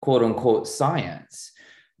quote unquote science,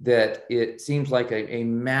 that it seems like a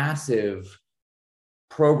massive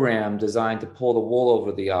program designed to pull the wool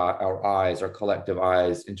over our eyes, our collective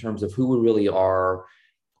eyes, in terms of who we really are,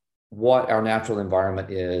 what our natural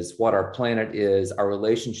environment is, what our planet is, our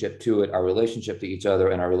relationship to it, our relationship to each other,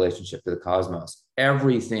 and our relationship to the cosmos.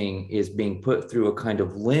 Everything is being put through a kind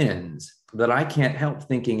of lens that I can't help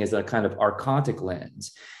thinking is a kind of archontic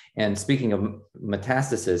lens. And speaking of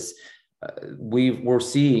metastasis, we're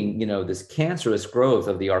seeing, this cancerous growth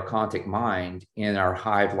of the archontic mind in our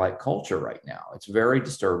hive-like culture right now. It's very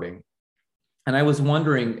disturbing. And I was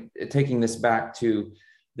wondering, taking this back to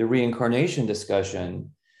the reincarnation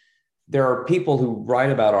discussion, there are people who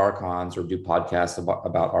write about archons or do podcasts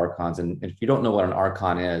about archons. And if you don't know what an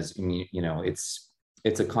archon is, I mean, it's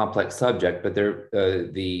a complex subject, but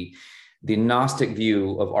the Gnostic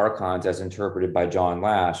view of archons, as interpreted by John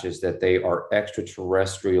Lash, is that they are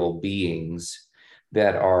extraterrestrial beings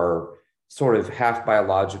that are sort of half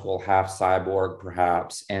biological, half cyborg,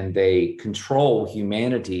 perhaps, and they control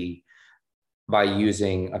humanity by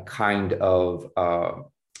using a kind of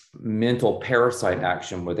mental parasite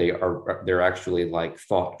action where they're actually like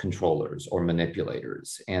thought controllers or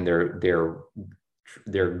manipulators, and their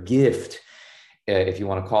gift if you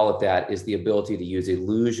want to call it that, is the ability to use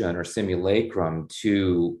illusion or simulacrum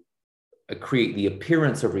to create the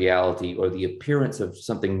appearance of reality or the appearance of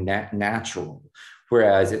something natural,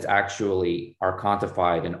 whereas it's actually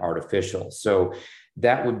archontified and artificial. So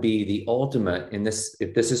that would be the ultimate in this.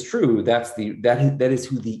 If this is true, that is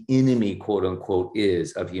who the enemy, quote unquote,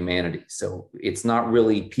 is of humanity. So it's not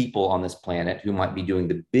really people on this planet who might be doing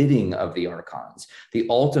the bidding of the archons. The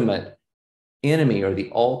ultimate enemy or the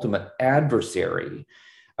ultimate adversary,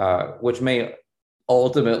 which may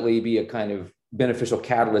ultimately be a kind of beneficial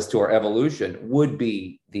catalyst to our evolution, would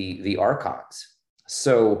be the archons.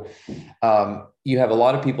 So you have a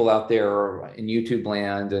lot of people out there in YouTube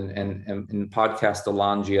land and in podcast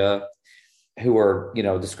Alangia who are,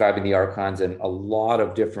 describing the archons in a lot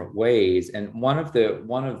of different ways. And one of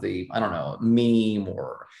the I don't know, meme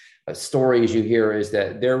or stories you hear is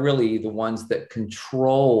that they're really the ones that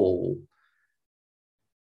control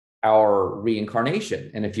our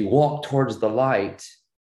reincarnation. And if you walk towards the light,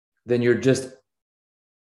 then you're just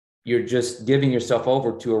giving yourself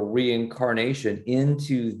over to a reincarnation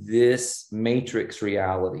into this matrix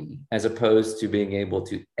reality, as opposed to being able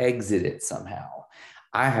to exit it somehow.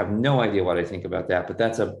 I have no idea what I think about that, but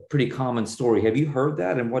that's a pretty common story. Have you heard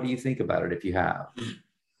that? And what do you think about it if you have?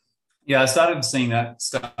 Yeah, I started seeing that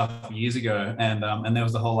stuff years ago, and there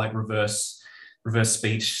was the whole like reverse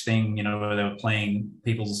speech thing, where they were playing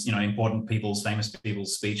people's, important people's, famous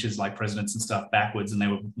people's speeches like presidents and stuff backwards, and they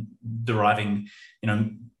were deriving,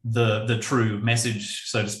 the true message,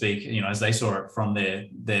 so to speak, as they saw it from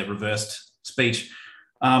their reversed speech.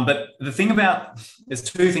 But the thing there's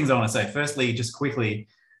two things I want to say. Firstly, just quickly,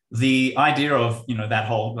 the idea of, that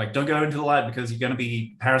whole, like, don't go into the light because you're going to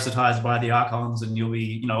be parasitized by the archons and you'll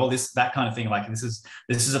be, all this, that kind of thing. Like this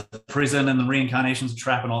is a prison and the reincarnation's a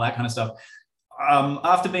trap and all that kind of stuff.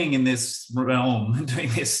 After being in this realm, doing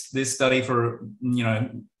this study for,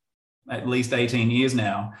 at least 18 years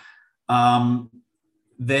now,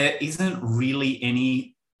 there isn't really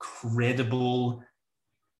any credible,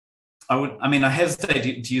 I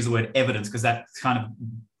hesitate to use the word evidence because that kind of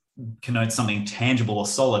connotes something tangible or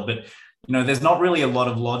solid, but, there's not really a lot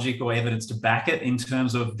of logic or evidence to back it in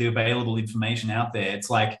terms of the available information out there. It's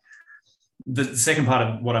like, the second part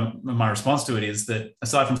of my response to it is that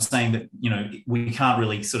aside from saying that, we can't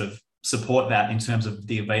really sort of support that in terms of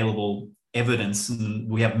the available evidence, and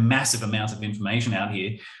we have massive amounts of information out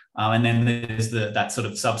here. And then there's that sort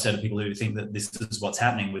of subset of people who think that this is what's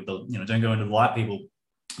happening with the, don't go into the light people.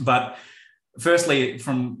 But firstly,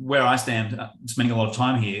 from where I stand, spending a lot of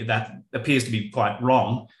time here, that appears to be quite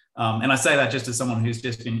wrong. And I say that just as someone who's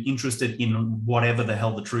just been interested in whatever the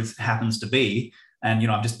hell the truth happens to be. And,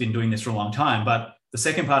 I've just been doing this for a long time. But the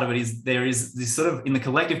second part of it is there is this sort of, in the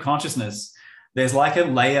collective consciousness, there's like a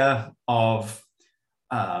layer of,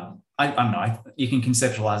 I don't know, you can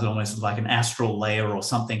conceptualize it almost like an astral layer or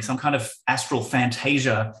something, some kind of astral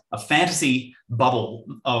fantasia, a fantasy bubble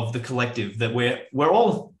of the collective that we're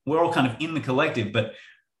all kind of in the collective, but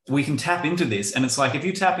we can tap into this. And it's like, if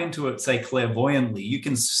you tap into it, say clairvoyantly, you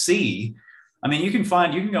can see, you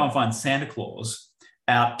can go and find Santa Claus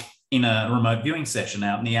out in a remote viewing session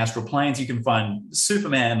out in the astral planes. You can find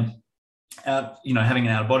Superman out, having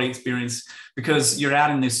an out-of-body experience, because you're out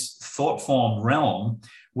in this thought form realm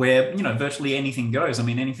where, virtually anything goes.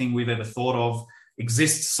 Anything we've ever thought of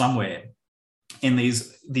exists somewhere in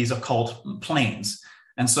these occult planes.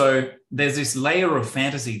 And so there's this layer of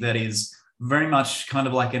fantasy that is very much kind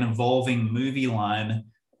of like an evolving movie line,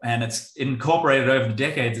 and it's incorporated over the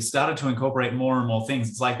decades. It started to incorporate more and more things.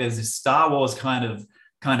 It's like there's this Star Wars kind of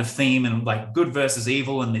theme, and like good versus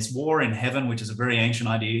evil, and this war in heaven, which is a very ancient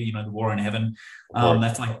idea, the war in heaven.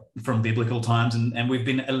 That's like from biblical times. And we've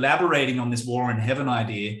been elaborating on this war in heaven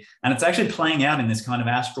idea, and it's actually playing out in this kind of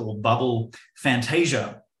astral bubble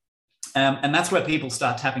fantasia. And that's where people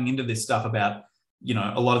start tapping into this stuff about,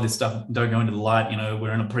 a lot of this stuff, don't go into the light,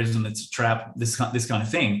 we're in a prison, it's a trap, this kind of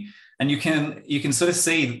thing. And you can sort of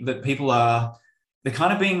see that they're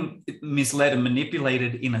kind of being misled and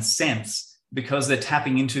manipulated in a sense, because they're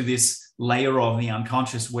tapping into this layer of the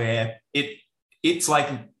unconscious where it's like,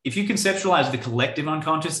 if you conceptualize the collective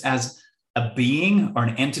unconscious as a being or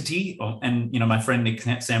an entity, and my friend Nick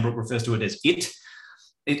Sandbrook refers to it as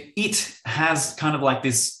it has kind of like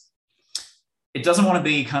this, it doesn't want to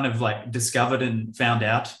be kind of like discovered and found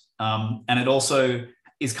out, and it also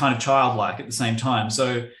is kind of childlike at the same time.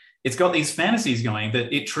 So it's got these fantasies going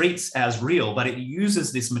that it treats as real, but it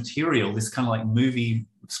uses this material, this kind of like movie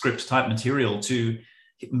script type material, to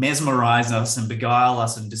mesmerize us and beguile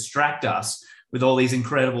us and distract us with all these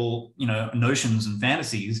incredible, notions and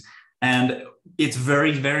fantasies. And it's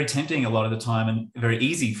very, very tempting a lot of the time, and very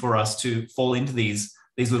easy for us to fall into these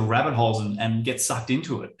little rabbit holes and get sucked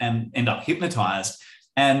into it and end up hypnotized.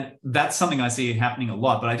 And that's something I see happening a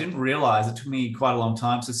lot, but I didn't realize, it took me quite a long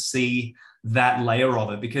time to see that layer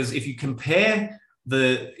of it. Because if you compare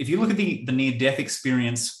if you look at the near-death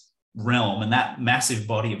experience realm and that massive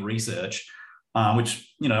body of research,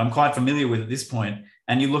 which, you know, I'm quite familiar with at this point,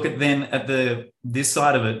 and you look at then at this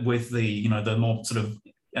side of it with the, you know, the more sort of,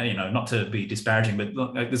 you know, not to be disparaging,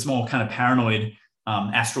 but this more kind of paranoid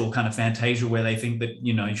astral kind of fantasia where they think that,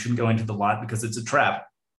 you know, you shouldn't go into the light because it's a trap.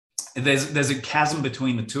 There's a chasm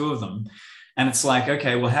between the two of them, and it's like,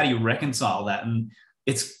 okay, well, how do you reconcile that? And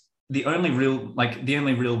it's the only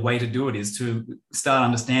real way to do it is to start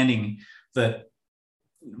understanding that.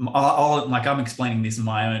 I'm explaining this in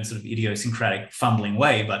my own sort of idiosyncratic fumbling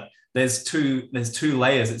way, but there's two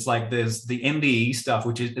layers. It's like there's the MDE stuff,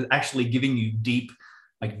 which is actually giving you deep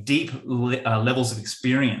levels of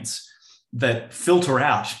experience that filter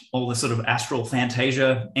out all the sort of astral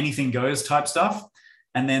fantasia, anything goes type stuff.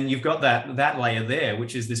 And then you've got that layer there,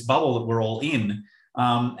 which is this bubble that we're all in.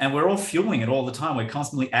 And we're all fueling it all the time. We're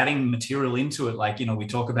constantly adding material into it. Like, you know, we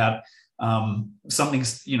talk about something,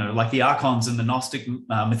 you know, like the archons and the Gnostic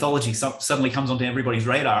mythology suddenly comes onto everybody's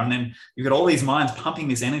radar. And then you've got all these minds pumping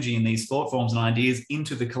this energy and these thought forms and ideas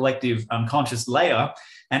into the collective unconscious layer.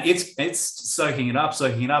 And it's soaking it up.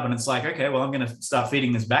 And it's like, okay, well, I'm going to start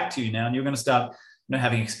feeding this back to you now. And you're going to start, you know,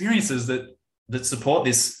 having experiences that support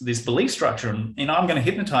this belief structure. And, you know, I'm going to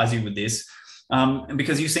hypnotize you with this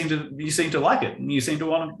because you seem to like it. And you seem to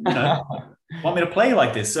want to, you know, want me to play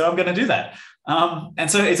like this. So I'm going to do that. And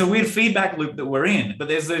so it's a weird feedback loop that we're in, but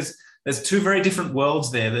there's two very different worlds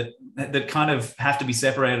there that kind of have to be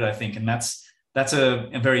separated, I think. And that's a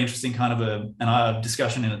very interesting kind of a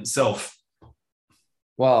discussion in itself.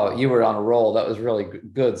 Well, you were on a roll. That was really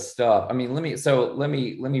good stuff. I mean, let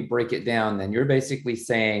me break it down then. You're basically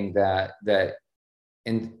saying that there's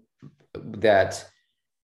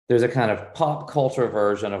a kind of pop culture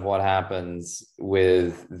version of what happens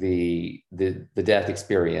with the death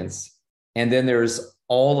experience. And then there's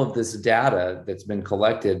all of this data that's been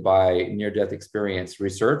collected by near-death experience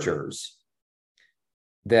researchers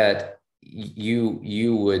that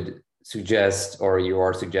you would suggest, or you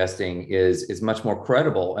are suggesting, is much more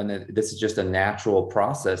credible, and that this is just a natural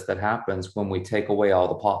process that happens when we take away all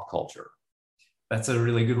the pop culture. That's a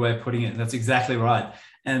really good way of putting it. That's exactly right.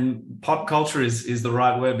 And pop culture is the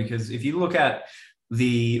right word, because if you look at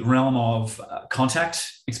the realm of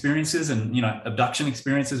contact experiences and, you know, abduction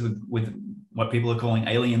experiences with what people are calling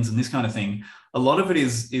aliens and this kind of thing, a lot of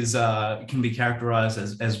it can be characterized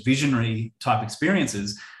as visionary type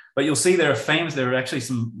experiences. But you'll see there are actually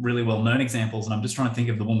some really well-known examples, and I'm just trying to think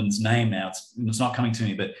of the woman's name now. It's not coming to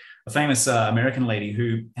me, but a famous American lady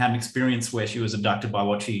who had an experience where she was abducted by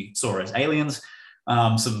what she saw as aliens,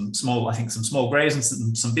 some small grays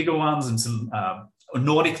and some bigger ones, and some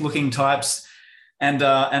Nordic-looking types. And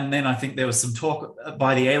then I think there was some talk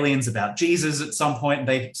by the aliens about Jesus at some point.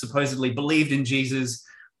 They supposedly believed in Jesus.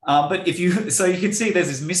 But you can see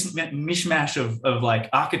there's this mishmash of like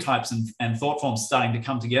archetypes and thought forms starting to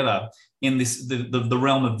come together in the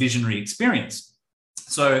realm of visionary experience.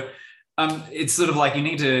 So it's sort of like you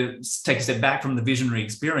need to take a step back from the visionary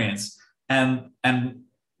experience and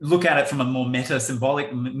look at it from a more meta,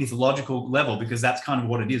 symbolic, mythological level, because that's kind of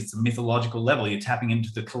what it is. It's a mythological level. You're tapping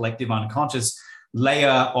into the collective unconscious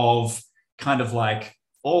layer of kind of like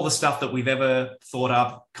all the stuff that we've ever thought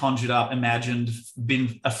up, conjured up, imagined,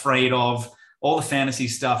 been afraid of, all the fantasy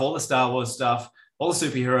stuff, all the Star Wars stuff, all the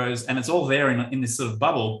superheroes, and it's all there in this sort of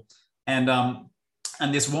bubble. And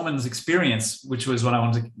this woman's experience, which was what I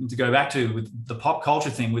wanted to go back to with the pop culture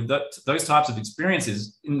thing, with those types of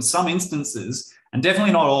experiences, in some instances, and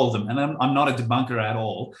definitely not all of them, and I'm not a debunker at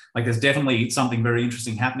all, like there's definitely something very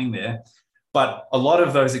interesting happening there. But a lot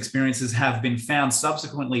of those experiences have been found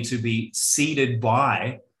subsequently to be seeded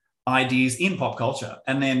by ideas in pop culture.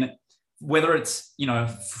 And then whether it's, you know,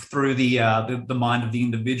 through the mind of the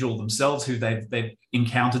individual themselves, who they've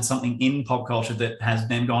encountered something in pop culture that has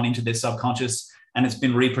then gone into their subconscious and it's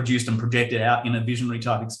been reproduced and projected out in a visionary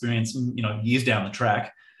type experience, you know, years down the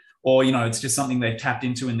track, or, you know, it's just something they've tapped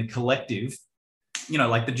into in the collective, you know,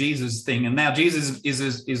 like the Jesus thing. And now Jesus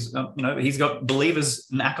is you know, he's got believers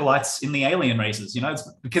and acolytes in the alien races, you know, it's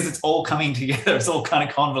because it's all coming together. It's all kind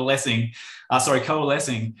of coalescing.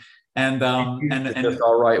 And just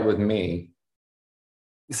all right with me.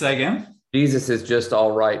 Say again? Jesus is just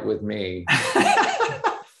all right with me.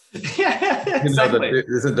 Yeah, exactly. You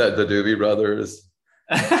know, isn't that the Doobie Brothers?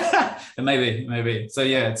 Maybe. So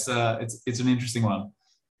yeah, it's an interesting one.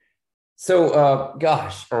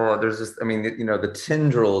 There's just, I mean, the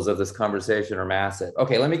tendrils of this conversation are massive.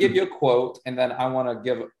 Okay, let me give you a quote, and then I want to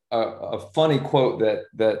give a funny quote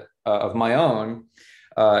that of my own,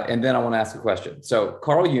 and then I want to ask a question. So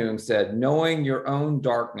Carl Jung said, "Knowing your own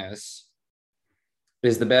darkness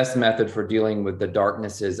is the best method for dealing with the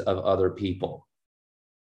darknesses of other people."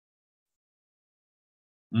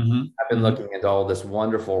 Mm-hmm. I've been looking into all this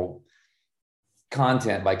wonderful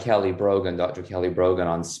content by Kelly Brogan, Dr. Kelly Brogan,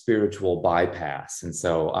 on spiritual bypass, and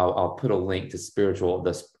so I'll put a link to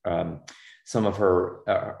some of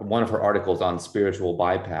her one of her articles on spiritual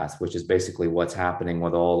bypass, which is basically what's happening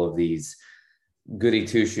with all of these goody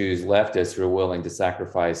two shoes leftists who are willing to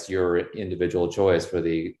sacrifice your individual choice for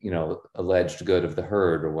the alleged good of the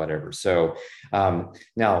herd or whatever. So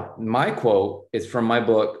now my quote is from my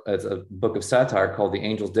book. It's a book of satire called The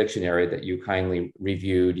Angel's Dictionary that you kindly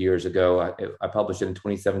reviewed years ago. I published it in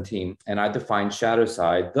 2017, and I defined shadow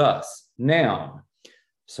side thus: noun.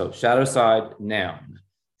 So shadow side, noun.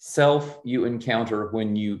 Self you encounter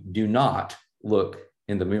when you do not look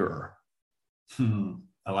in the mirror.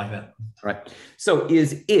 I like that. Right. So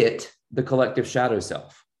is it the collective shadow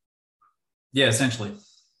self? Yeah, essentially.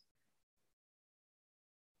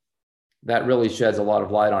 That really sheds a lot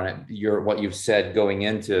of light on it. What you've said going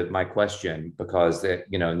into my question, because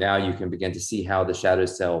now you can begin to see how the shadow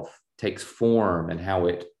self takes form and how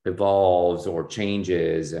it evolves or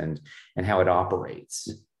changes and how it operates.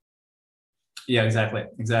 Yeah, exactly.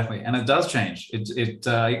 And it does change.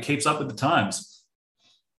 It keeps up with the times.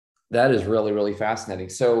 That is really, really fascinating.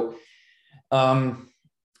 So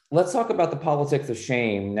let's talk about the politics of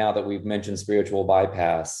shame now that we've mentioned spiritual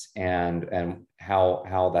bypass and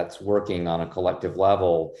how that's working on a collective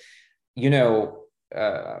level.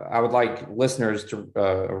 I would like listeners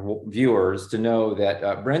or viewers to know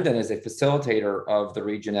that Brendan is a facilitator of the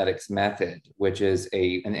Regenetics method, which is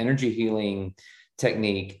an energy healing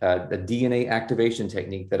technique, a DNA activation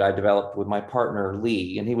technique that I developed with my partner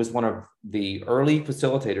Lee, and he was one of the early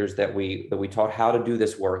facilitators that we taught how to do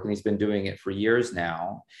this work, and he's been doing it for years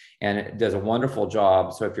now, and it does a wonderful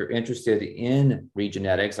job. So if you're interested in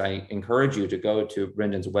Regenetics, I encourage you to go to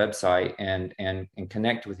Brendan's website and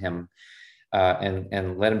connect with him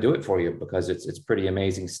and let him do it for you, because it's pretty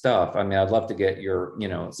amazing stuff. I mean, I'd love to get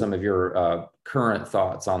some of your current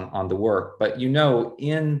thoughts on the work, but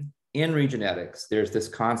in Regenetics, there's this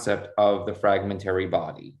concept of the fragmentary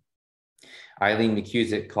body. Eileen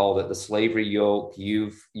McCusick called it the slavery yoke.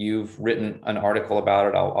 You've written an article about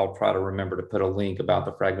it. I'll try to remember to put a link about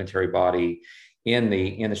the fragmentary body in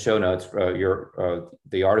the show notes for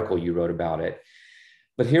the article you wrote about it.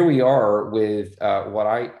 But here we are with what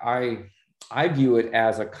I view it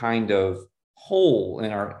as a kind of hole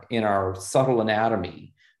in our subtle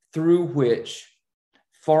anatomy through which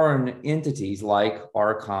foreign entities like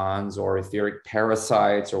archons or etheric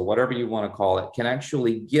parasites or whatever you want to call it can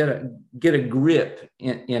actually get a grip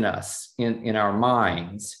in us, in our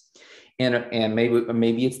minds. And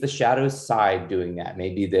maybe it's the shadow side doing that.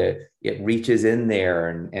 Maybe it reaches in there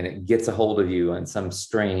and it gets a hold of you in some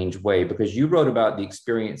strange way, because you wrote about the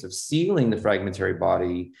experience of sealing the fragmentary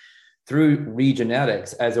body through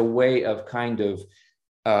Regenetics as a way of kind of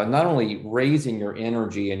not only raising your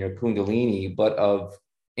energy and your kundalini, but of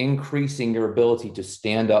increasing your ability to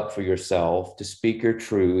stand up for yourself, to speak your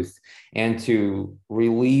truth, and to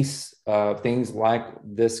release things like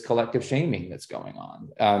this collective shaming that's going on.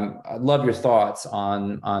 I'd love your thoughts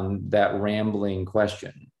on that rambling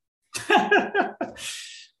question. Would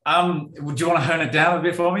you want to hone it down a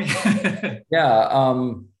bit for me? Yeah.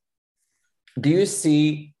 Do you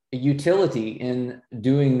see a utility in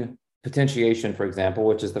doing potentiation, for example,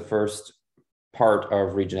 which is the first part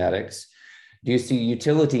of Regenetics? Do you see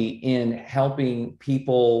utility in helping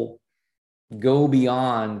people go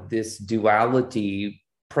beyond this duality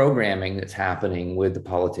programming that's happening with the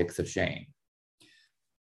politics of shame?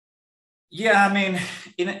 Yeah, I mean,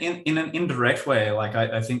 in an indirect way, like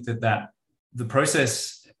I think that the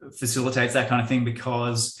process facilitates that kind of thing,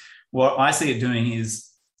 because what I see it doing is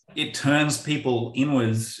it turns people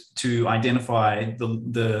inwards to identify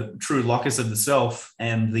the true locus of the self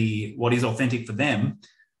and what is authentic for them,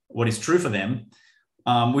 what is true for them,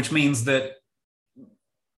 which means that,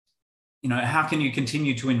 how can you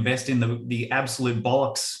continue to invest in the absolute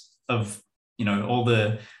bollocks of, all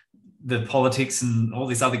the politics and all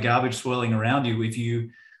this other garbage swirling around you if you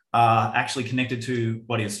are actually connected to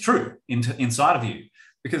what is true inside of you?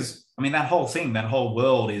 Because, I mean, that whole thing, that whole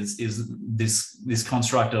world is this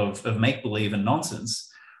construct of make-believe and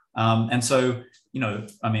nonsense. And so,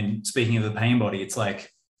 I mean, speaking of the pain body, it's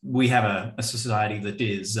like, we have a society that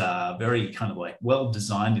is very kind of like well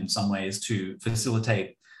designed in some ways to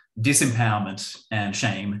facilitate disempowerment and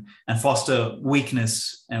shame, and foster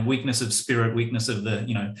weakness and weakness of spirit, weakness of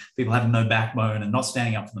the, people having no backbone and not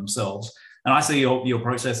standing up for themselves. And I see your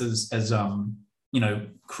process as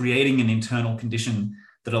creating an internal condition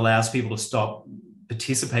that allows people to stop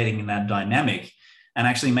participating in that dynamic, and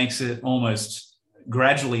actually makes it almost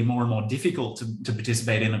gradually more and more difficult to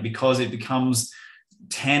participate in it, because it becomes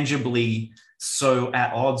tangibly so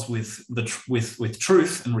at odds with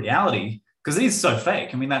truth and reality, because it is so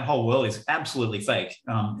fake. I mean, that whole world is absolutely fake.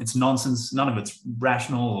 It's nonsense. None of it's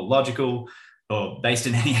rational or logical or based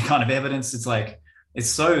in any kind of evidence. It's like, it's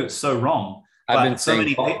so wrong. I've been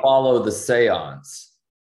saying follow the seance.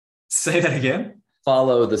 Say that again.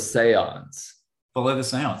 Follow the seance. Follow the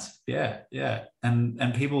seance. Yeah.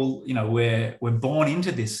 And people, we're born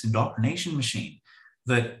into this indoctrination machine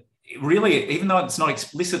that really, even though it's not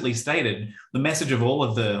explicitly stated, the message of all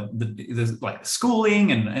of the like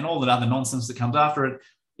schooling and all that other nonsense that comes after it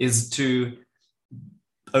is to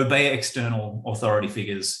obey external authority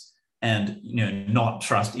figures and not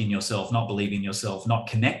trust in yourself, not believe in yourself, not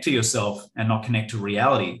connect to yourself, and not connect to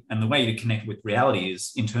reality. And the way to connect with reality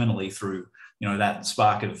is internally through that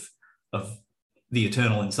spark of the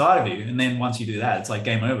eternal inside of you. And then once you do that, it's like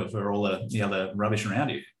game over for all the other rubbish around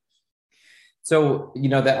you. So,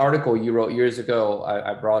 that article you wrote years ago,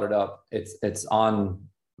 I brought it up. It's on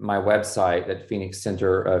my website at Phoenix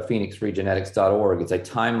Center, phoenixregenetics.org. It's a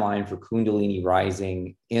timeline for Kundalini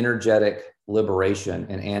rising, energetic liberation,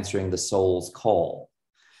 and answering the soul's call.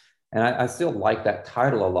 And I still like that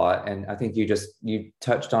title a lot. And I think you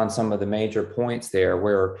touched on some of the major points there,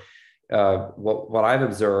 where what I've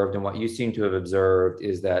observed and what you seem to have observed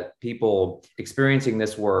is that people experiencing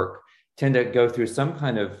this work tend to go through some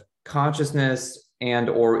kind of consciousness and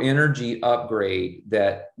or energy upgrade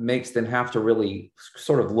that makes them have to really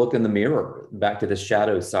sort of look in the mirror, back to the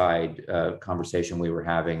shadow side conversation we were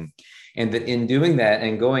having. And that in doing that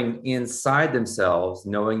and going inside themselves,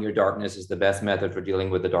 knowing your darkness is the best method for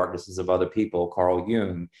dealing with the darknesses of other people, Carl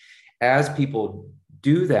Jung. As people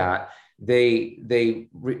do that, they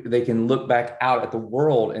can look back out at the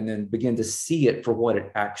world and then begin to see it for what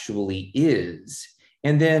it actually is,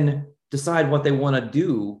 and then decide what they want to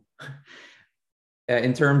do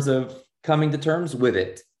in terms of coming to terms with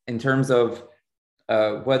it, in terms of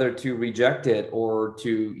whether to reject it or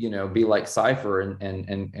to, be like Cypher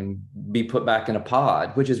and be put back in a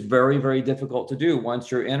pod, which is very, very difficult to do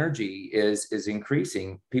once your energy is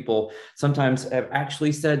increasing. People sometimes have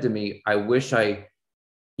actually said to me, I wish I,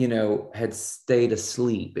 had stayed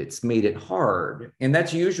asleep. It's made it hard. And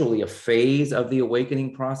that's usually a phase of the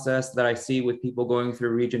awakening process that I see with people going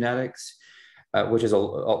through Regenetics. Which is a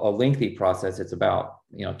lengthy process. It's about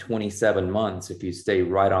 27 months if you stay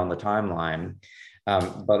right on the timeline.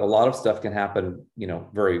 But a lot of stuff can happen,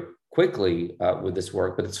 very quickly with this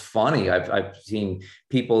work. But it's funny. I've seen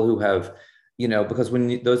people who have, because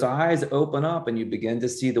when those eyes open up and you begin to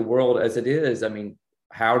see the world as it is, I mean,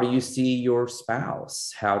 how do you see your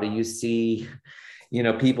spouse? How do you see,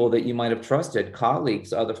 people that you might have trusted,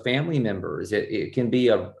 colleagues, other family members? It can be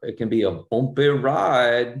a bumpy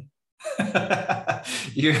ride.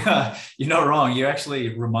 You're not wrong. You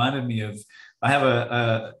actually reminded me of, I have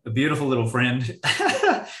a beautiful little friend.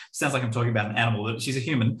 Sounds like I'm talking about an animal, but she's a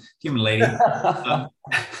human lady. Back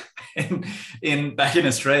in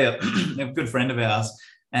Australia, a good friend of ours.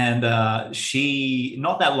 And she,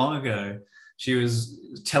 not that long ago, she was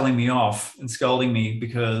telling me off and scolding me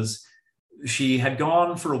because she had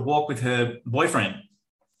gone for a walk with her boyfriend.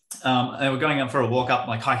 They were going up for a walk up,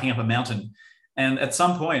 like hiking up a mountain. And at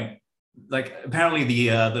some point, like apparently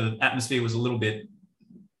the atmosphere was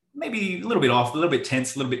maybe a little bit off, a little bit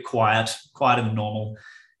tense, a little bit quieter than normal.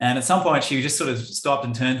 And at some point she just sort of stopped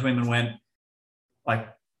and turned to him and went, like,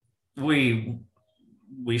 we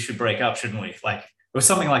should break up, shouldn't we? Like, it was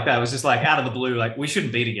something like that. It was just like out of the blue, like, we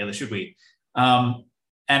shouldn't be together, should we? And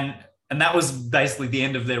that was basically the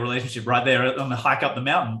end of their relationship right there on the hike up the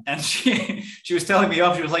mountain. And she was telling me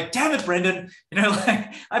off. She was like, damn it, Brendan,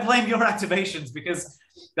 like, I blame your activations, because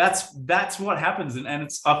that's what happens. And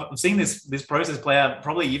I've seen this process play out.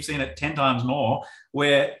 Probably you've seen it 10 times more,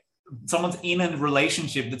 where someone's in a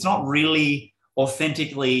relationship that's not really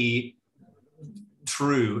authentically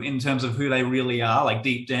true in terms of who they really are, like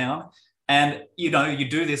deep down. And, you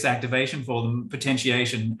do this activation for them,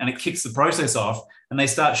 potentiation, and it kicks the process off, and they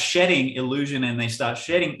start shedding illusion and they start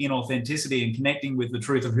shedding inauthenticity and connecting with the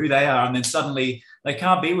truth of who they are. And then suddenly they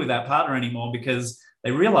can't be with that partner anymore because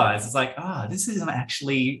they realize it's like, this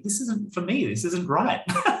isn't for me. This isn't right.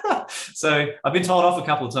 So I've been told off a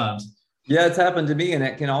couple of times. Yeah, it's happened to me. And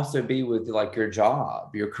it can also be with like your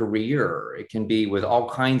job, your career. It can be with all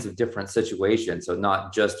kinds of different situations. So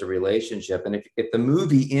not just a relationship. And if the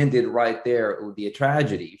movie ended right there, it would be a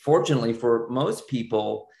tragedy. Fortunately, for most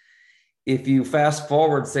people, if you fast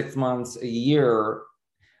forward 6 months, a year,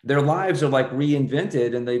 their lives are like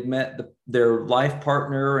reinvented and they've met their life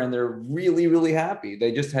partner and they're really, really happy.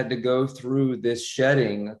 They just had to go through this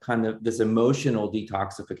shedding, kind of this emotional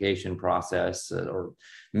detoxification process, or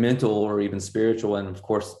mental or even spiritual, and of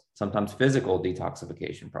course, sometimes physical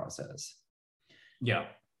detoxification process. Yeah,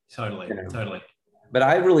 totally, totally. But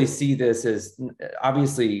I really see this as,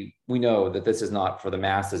 obviously, we know that this is not for the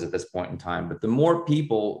masses at this point in time, but the more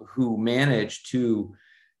people who manage to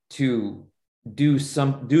do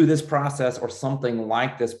this process or something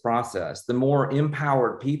like this process, the more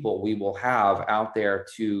empowered people we will have out there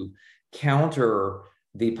to counter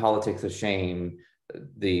the politics of shame,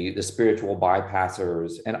 the spiritual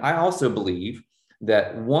bypassers. And I also believe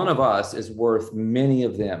that one of us is worth many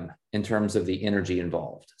of them in terms of the energy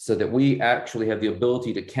involved, so that we actually have the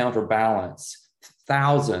ability to counterbalance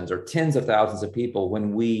thousands or tens of thousands of people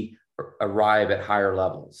when we arrive at higher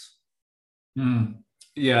levels.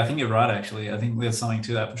 Yeah, I think you're right. Actually, I think there's something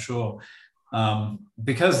to that for sure.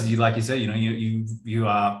 Because like you said, you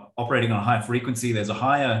are operating on a high frequency. There's a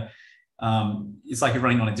higher. It's like you're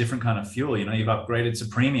running on a different kind of fuel. You've upgraded to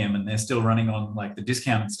premium, and they're still running on like the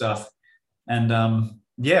discounted stuff. And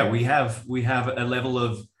yeah, we have a level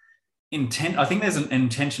of intent. I think there's an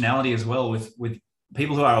intentionality as well with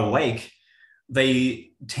people who are awake.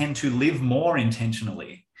 They tend to live more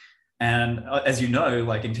intentionally, and as you know,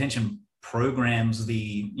 like intention programs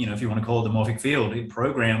the, if you want to call it the morphic field, it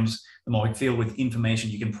programs the morphic field with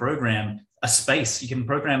information. You can program a space, you can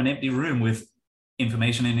program an empty room with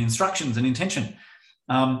information and instructions and intention.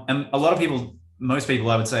 And a lot of people, most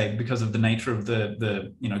people, I would say, because of the nature of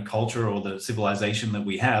the culture or the civilization that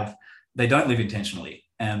we have, they don't live intentionally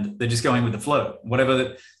and they're just going with the flow. Whatever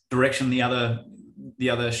the direction the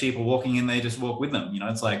other sheep are walking in, they just walk with them.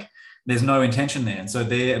 It's like there's no intention there, and so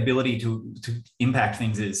their ability to impact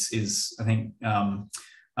things is I think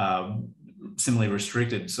similarly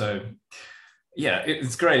restricted. So yeah,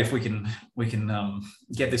 it's great if we can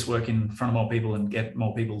get this work in front of more people and get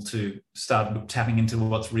more people to start tapping into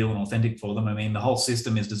what's real and authentic for them. I mean, the whole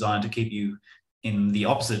system is designed to keep you in the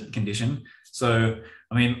opposite condition. So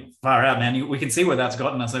I mean, far out, man. We can see where that's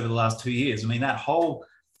gotten us over the last 2 years. I mean, that whole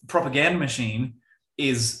propaganda machine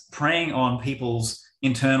is preying on people's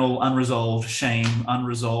internal unresolved shame,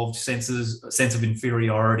 unresolved sense of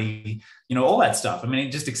inferiority, all that stuff. I mean,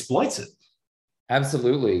 it just exploits it.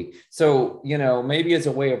 Absolutely. So, maybe as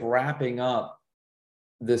a way of wrapping up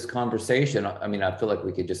this conversation, I mean, I feel like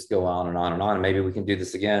we could just go on and on and on, and maybe we can do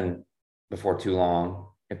this again before too long,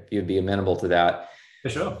 if you'd be amenable to that. For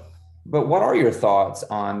sure. But what are your thoughts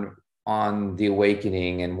on the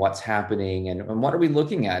awakening and what's happening, and what are we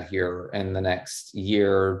looking at here in the next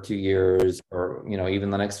year, 2 years, or even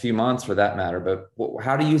the next few months for that matter? But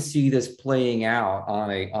how do you see this playing out on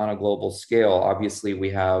a global scale? Obviously, we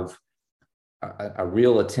have a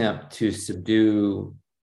real attempt to subdue,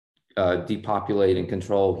 depopulate, and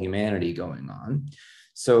control humanity going on.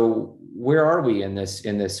 So where are we in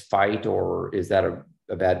this fight, or is that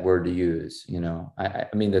a bad word to use? I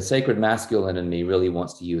mean, the sacred masculine in me really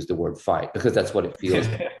wants to use the word fight because that's what it feels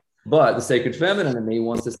like. But the sacred feminine in me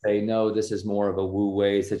wants to say, no, this is more of a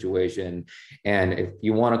wu-wei situation. And if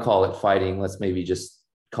you want to call it fighting, let's maybe just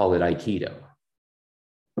call it Aikido.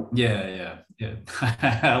 Yeah.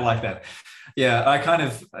 I like that. Yeah,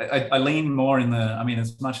 I lean more in I mean,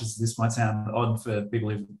 as much as this might sound odd for people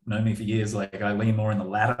who've known me for years, like I lean more in the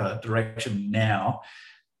latter direction now.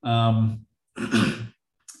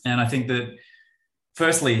 And I think that,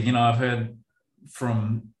 firstly, I've heard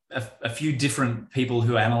from a few different people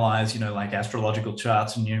who analyze, like astrological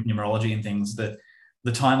charts and numerology and things, that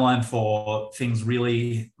the timeline for things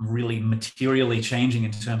really, really materially changing in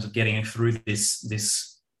terms of getting through this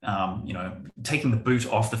taking the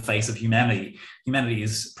boot off the face of humanity. Humanity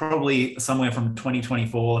is probably somewhere from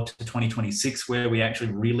 2024 to 2026 where we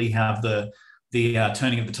actually really have the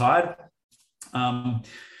turning of the tide.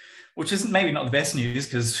 Which isn't maybe not the best news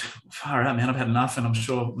because far out, man, I've had enough, and I'm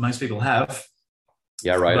sure most people have.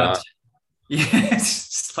 Yeah, right. But, yeah, it's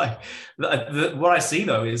just like what I see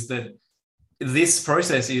though is that this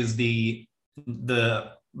process is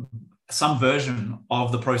some version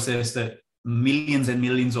of the process that millions and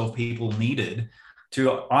millions of people needed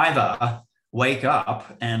to either wake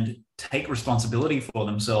up and take responsibility for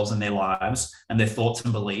themselves and their lives and their thoughts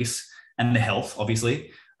and beliefs and their health,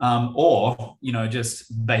 obviously. or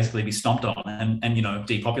just basically be stomped on and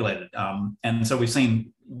depopulated. And so we've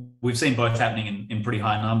seen both happening in pretty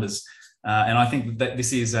high numbers. And I think that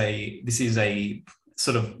this is a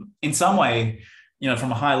sort of, in some way,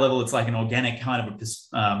 from a high level, it's like an organic kind of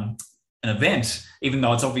an event, even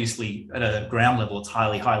though it's obviously at a ground level, it's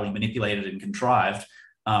highly, highly manipulated and contrived.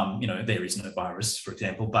 There is no virus, for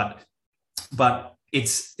example, but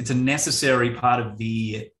it's a necessary part of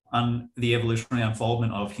the evolutionary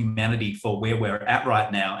unfoldment of humanity for where we're at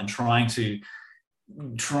right now, and trying to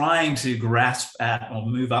grasp at or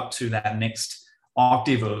move up to that next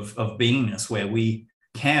octave of beingness where we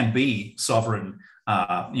can be sovereign,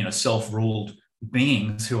 self-ruled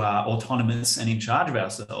beings who are autonomous and in charge of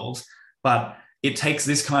ourselves. But it takes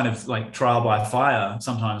this kind of like trial by fire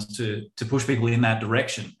sometimes to push people in that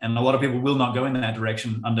direction. And a lot of people will not go in that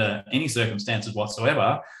direction under any circumstances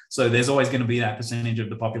whatsoever. So there's always going to be that percentage of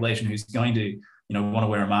the population who's going to, want to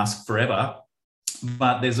wear a mask forever.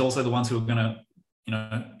 But there's also the ones who are going to,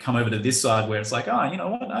 come over to this side where it's like, oh, you know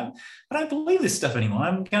what? I don't believe this stuff anymore.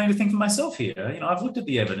 I'm going to think for myself here. I've looked at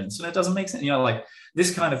the evidence and it doesn't make sense. Like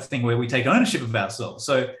this kind of thing where we take ownership of ourselves.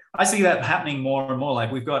 So I see that happening more and more. Like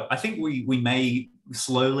I think we may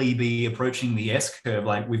slowly be approaching the S curve.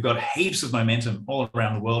 Like we've got heaps of momentum all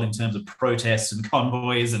around the world in terms of protests and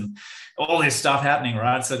convoys and all this stuff happening,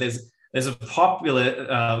 right? So there's a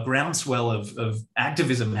popular groundswell of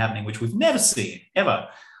activism happening, which we've never seen ever.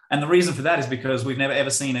 And the reason for that is because we've never ever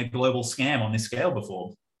seen a global scam on this scale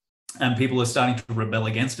before. And people are starting to rebel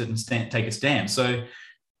against it and take a stand. So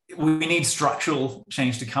we need structural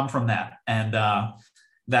change to come from that. And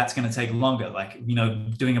that's going to take longer. Like,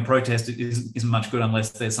 doing a protest isn't much good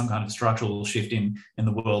unless there's some kind of structural shift in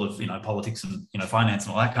the world of, politics and, finance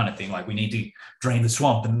and all that kind of thing. Like we need to drain the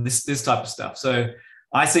swamp and this type of stuff. So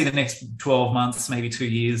I see the next 12 months, maybe 2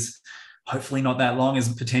 years, hopefully not that long,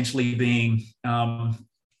 as potentially being,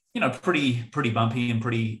 pretty bumpy and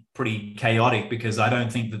pretty chaotic, because I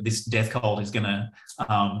don't think that this death cult is going to,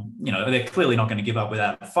 they're clearly not going to give up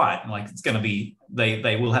without a fight. Like it's going to be,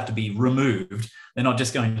 they will have to be removed. They're not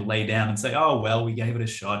just going to lay down and say, oh, well, we gave it a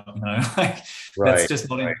shot, like right. That's just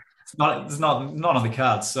it's not on the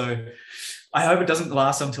cards. So I hope it doesn't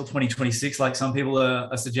last until 2026, like some people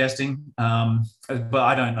are suggesting. But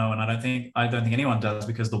I don't know, and I don't think anyone does,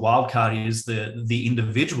 because the wild card is the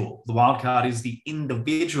individual. The wild card is the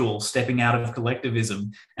individual stepping out of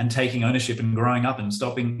collectivism and taking ownership and growing up and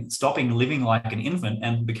stopping living like an infant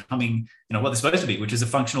and becoming, what they're supposed to be, which is a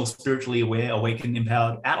functional, spiritually aware, awakened,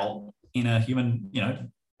 empowered adult in a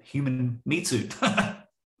human meat suit.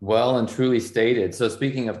 Well and truly stated. So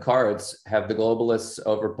speaking of cards, have the globalists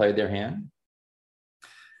overplayed their hand?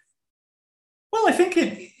 Well, I think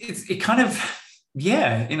it kind of,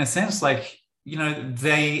 yeah, in a sense, like,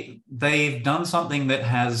 they've done something that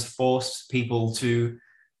has forced people to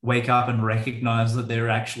wake up and recognize that they're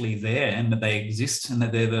actually there and that they exist and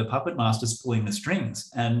that they're the puppet masters pulling the strings.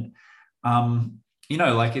 And,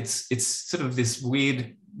 like it's sort of this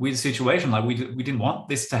weird situation. Like we didn't want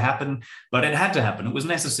this to happen, but it had to happen. It was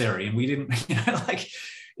necessary. And we didn't, like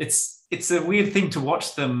it's a weird thing to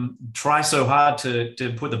watch them try so hard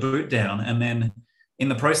to put the boot down, and then in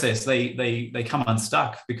the process they come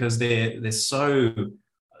unstuck because they're so,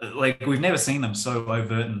 like, we've never seen them so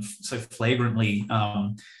overt and so flagrantly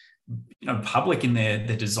public in their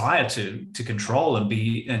desire to control and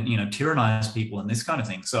tyrannize people and this kind of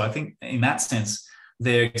thing. So I think in that sense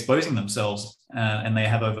they're exposing themselves and they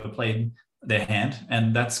have overplayed their hand,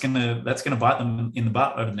 and that's gonna bite them in the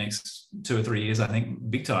butt over the next 2 or 3 years, I think,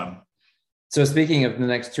 big time. So speaking of the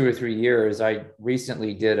next 2 or 3 years, I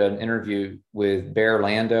recently did an interview with Bear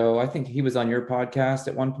Lando. I think he was on your podcast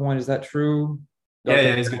at one point. Is that true?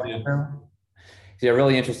 Yeah, he's good. He's a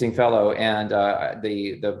really interesting fellow. And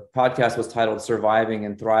the podcast was titled Surviving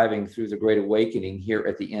and Thriving Through the Great Awakening here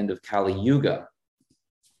at the end of Kali Yuga.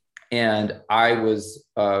 And I was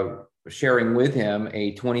sharing with him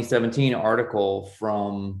a 2017 article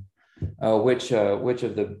from which of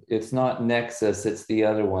the, it's not Nexus, it's the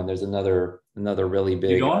other one. There's another really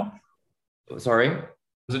big. New Dawn? Sorry?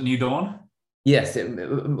 Was it New Dawn? Yes, it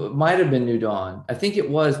might have been New Dawn. I think it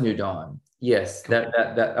was New Dawn. Yes, cool.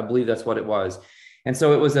 that I believe that's what it was. And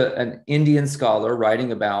so it was an Indian scholar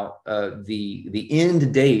writing about the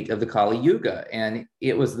end date of the Kali Yuga. And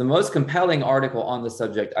it was the most compelling article on the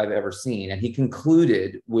subject I've ever seen. And he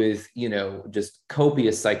concluded with, just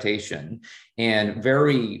copious citation and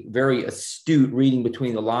very, very astute reading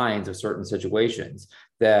between the lines of certain situations,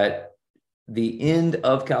 that the end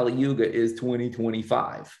of Kali Yuga is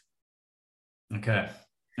 2025. Okay.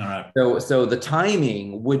 All right. So the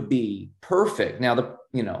timing would be perfect. Now,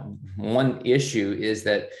 one issue is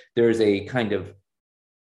that there's a kind of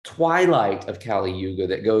twilight of Kali Yuga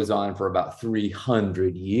that goes on for about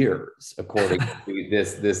 300 years, according to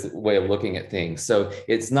this way of looking at things. So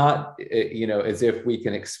it's not, as if we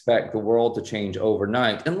can expect the world to change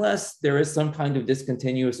overnight, unless there is some kind of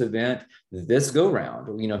discontinuous event this go round.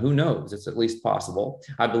 Who knows? It's at least possible.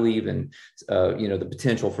 I believe in, the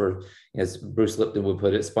potential for, as Bruce Lipton would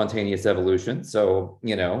put it, spontaneous evolution. So,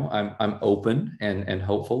 I'm open and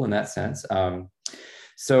hopeful in that sense.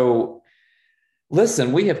 So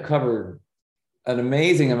listen, we have covered an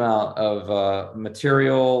amazing amount of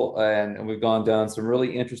material, and we've gone down some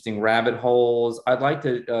really interesting rabbit holes. I'd like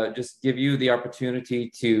to just give you the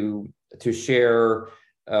opportunity to share,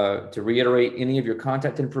 to reiterate any of your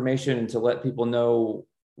contact information, and to let people know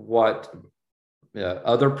what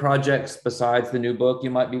other projects besides the new book you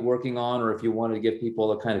might be working on, or if you want to give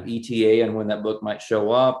people a kind of ETA on when that book might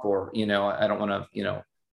show up, or, I don't want to,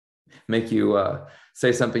 make you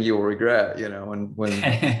say something you will regret, when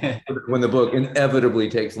when the book inevitably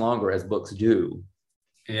takes longer, as books do.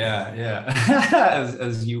 Yeah.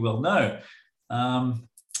 as you will know.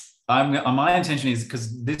 My intention is,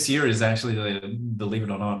 because this year is actually, believe it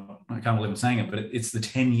or not, I can't believe I'm saying it, but it's the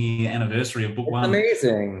 10-year anniversary of book one.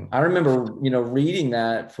 Amazing. I remember, reading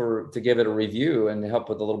that to give it a review and to help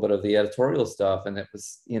with a little bit of the editorial stuff. And it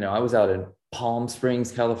was, I was out in Palm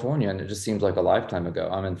Springs, California, and it just seems like a lifetime ago.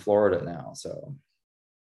 I'm in Florida now, so.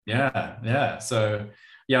 Yeah. So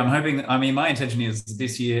yeah, I'm hoping, my intention is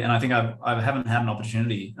this year, and I think I haven't had an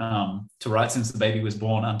opportunity to write since the baby was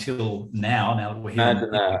born until now that we're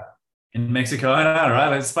here in Mexico. I know,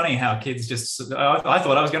 right? It's funny how kids I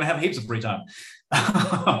thought I was going to have heaps of free time.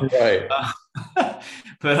 Right.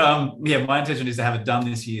 But my intention is to have it done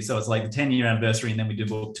this year. So it's like the 10-year anniversary, and then we do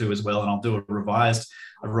book two as well. And I'll do a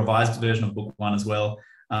revised version of book one as well.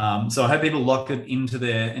 So I hope people lock it into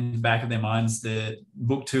the back of their minds that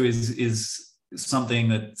book two is something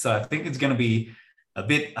that, so I think it's going to be a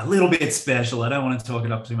little bit special. I don't want to talk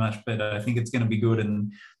it up too much, but I think it's going to be good.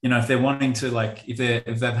 And, if they're wanting to, like, if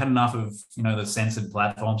they've had enough of, the censored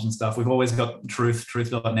platforms and stuff, we've always got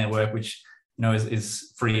truth.network, which,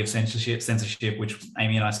 is free of censorship, which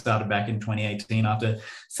Amy and I started back in 2018 after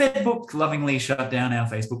Facebook lovingly shut down our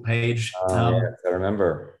Facebook page. Yes, I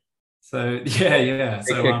remember. So yeah. It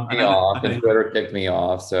kicked me off, and Twitter kicked me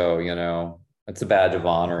off. So, it's a badge of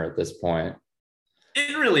honor at this point.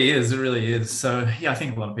 It really is. So yeah, I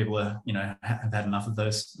think a lot of people are, have had enough of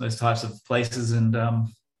those types of places. And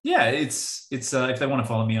it's if they want to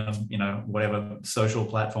follow me on, whatever social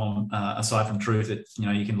platform, aside from Truth,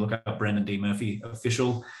 you can look up Brendan D. Murphy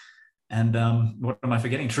Official. And what am I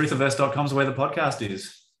forgetting? Truthiverse.com is where the podcast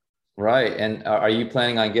is. Right. And are you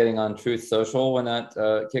planning on getting on Truth Social when that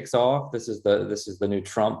kicks off? This is the new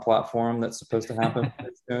Trump platform that's supposed to happen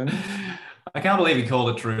soon. I can't believe he called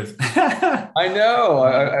it Truth. I know.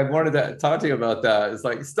 I wanted to talk to you about that. It's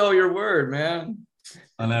like, stole your word, man.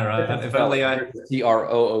 I know, right? If only I Trooth. Yeah,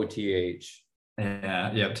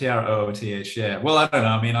 Trooth. Yeah. Well, I don't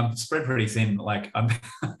know. I'm spread pretty thin. Like I'm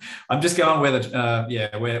just going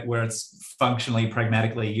where it's functionally,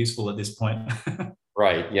 pragmatically useful at this point.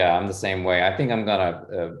 Right. Yeah, I'm the same way. I think I'm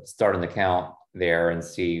gonna start an account there and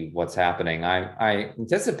see what's happening. I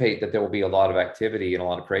anticipate that there will be a lot of activity and a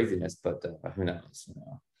lot of craziness, but who knows?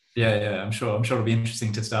 Yeah. I'm sure it'll be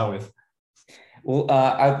interesting to start with. Well,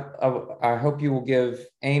 I hope you will give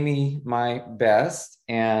Amy my best,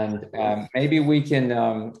 and maybe we can.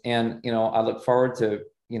 I look forward to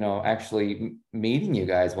actually meeting you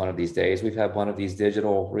guys one of these days. We've had one of these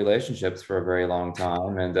digital relationships for a very long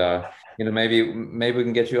time, and maybe we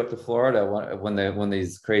can get you up to Florida when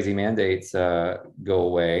these crazy mandates go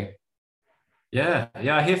away. Yeah.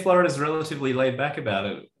 I hear Florida's relatively laid back about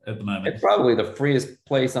it at the moment. It's probably the freest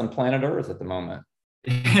place on planet Earth at the moment.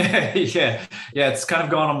 Yeah. It's kind of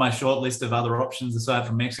gone on my short list of other options aside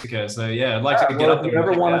from Mexico. So yeah, I'd like to get up. If you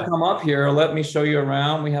ever want to come up here, let me show you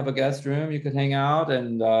around. We have a guest room. You could hang out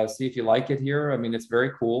and see if you like it here. It's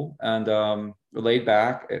very cool and laid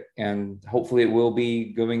back, and hopefully it will be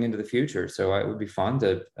going into the future. So it would be fun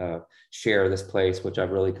to share this place, which I've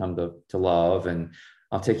really come to love. And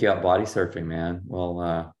I'll take you out body surfing, man.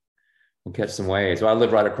 We'll catch some waves. Well, I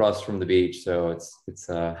live right across from the beach, so it's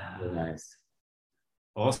really nice.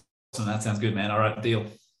 Awesome. That sounds good, man. All right, deal.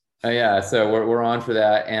 Yeah, so we're on for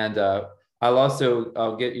that. And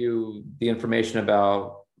I'll get you the information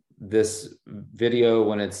about this video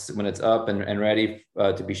when it's up and ready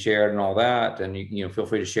to be shared and all that. And you feel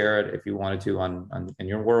free to share it if you wanted to in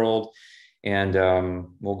your world. And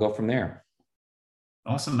we'll go from there.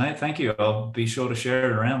 Awesome, mate. Thank you. I'll be sure to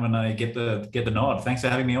share it around when I get the nod. Thanks for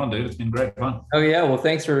having me on, dude. It's been great fun. Oh yeah, well,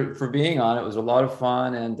 thanks for being on. It was a lot of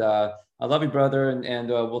fun, and I love you, brother, and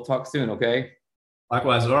we'll talk soon. Okay,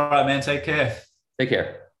 Likewise. All right, man. Take care. take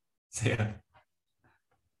care. See ya.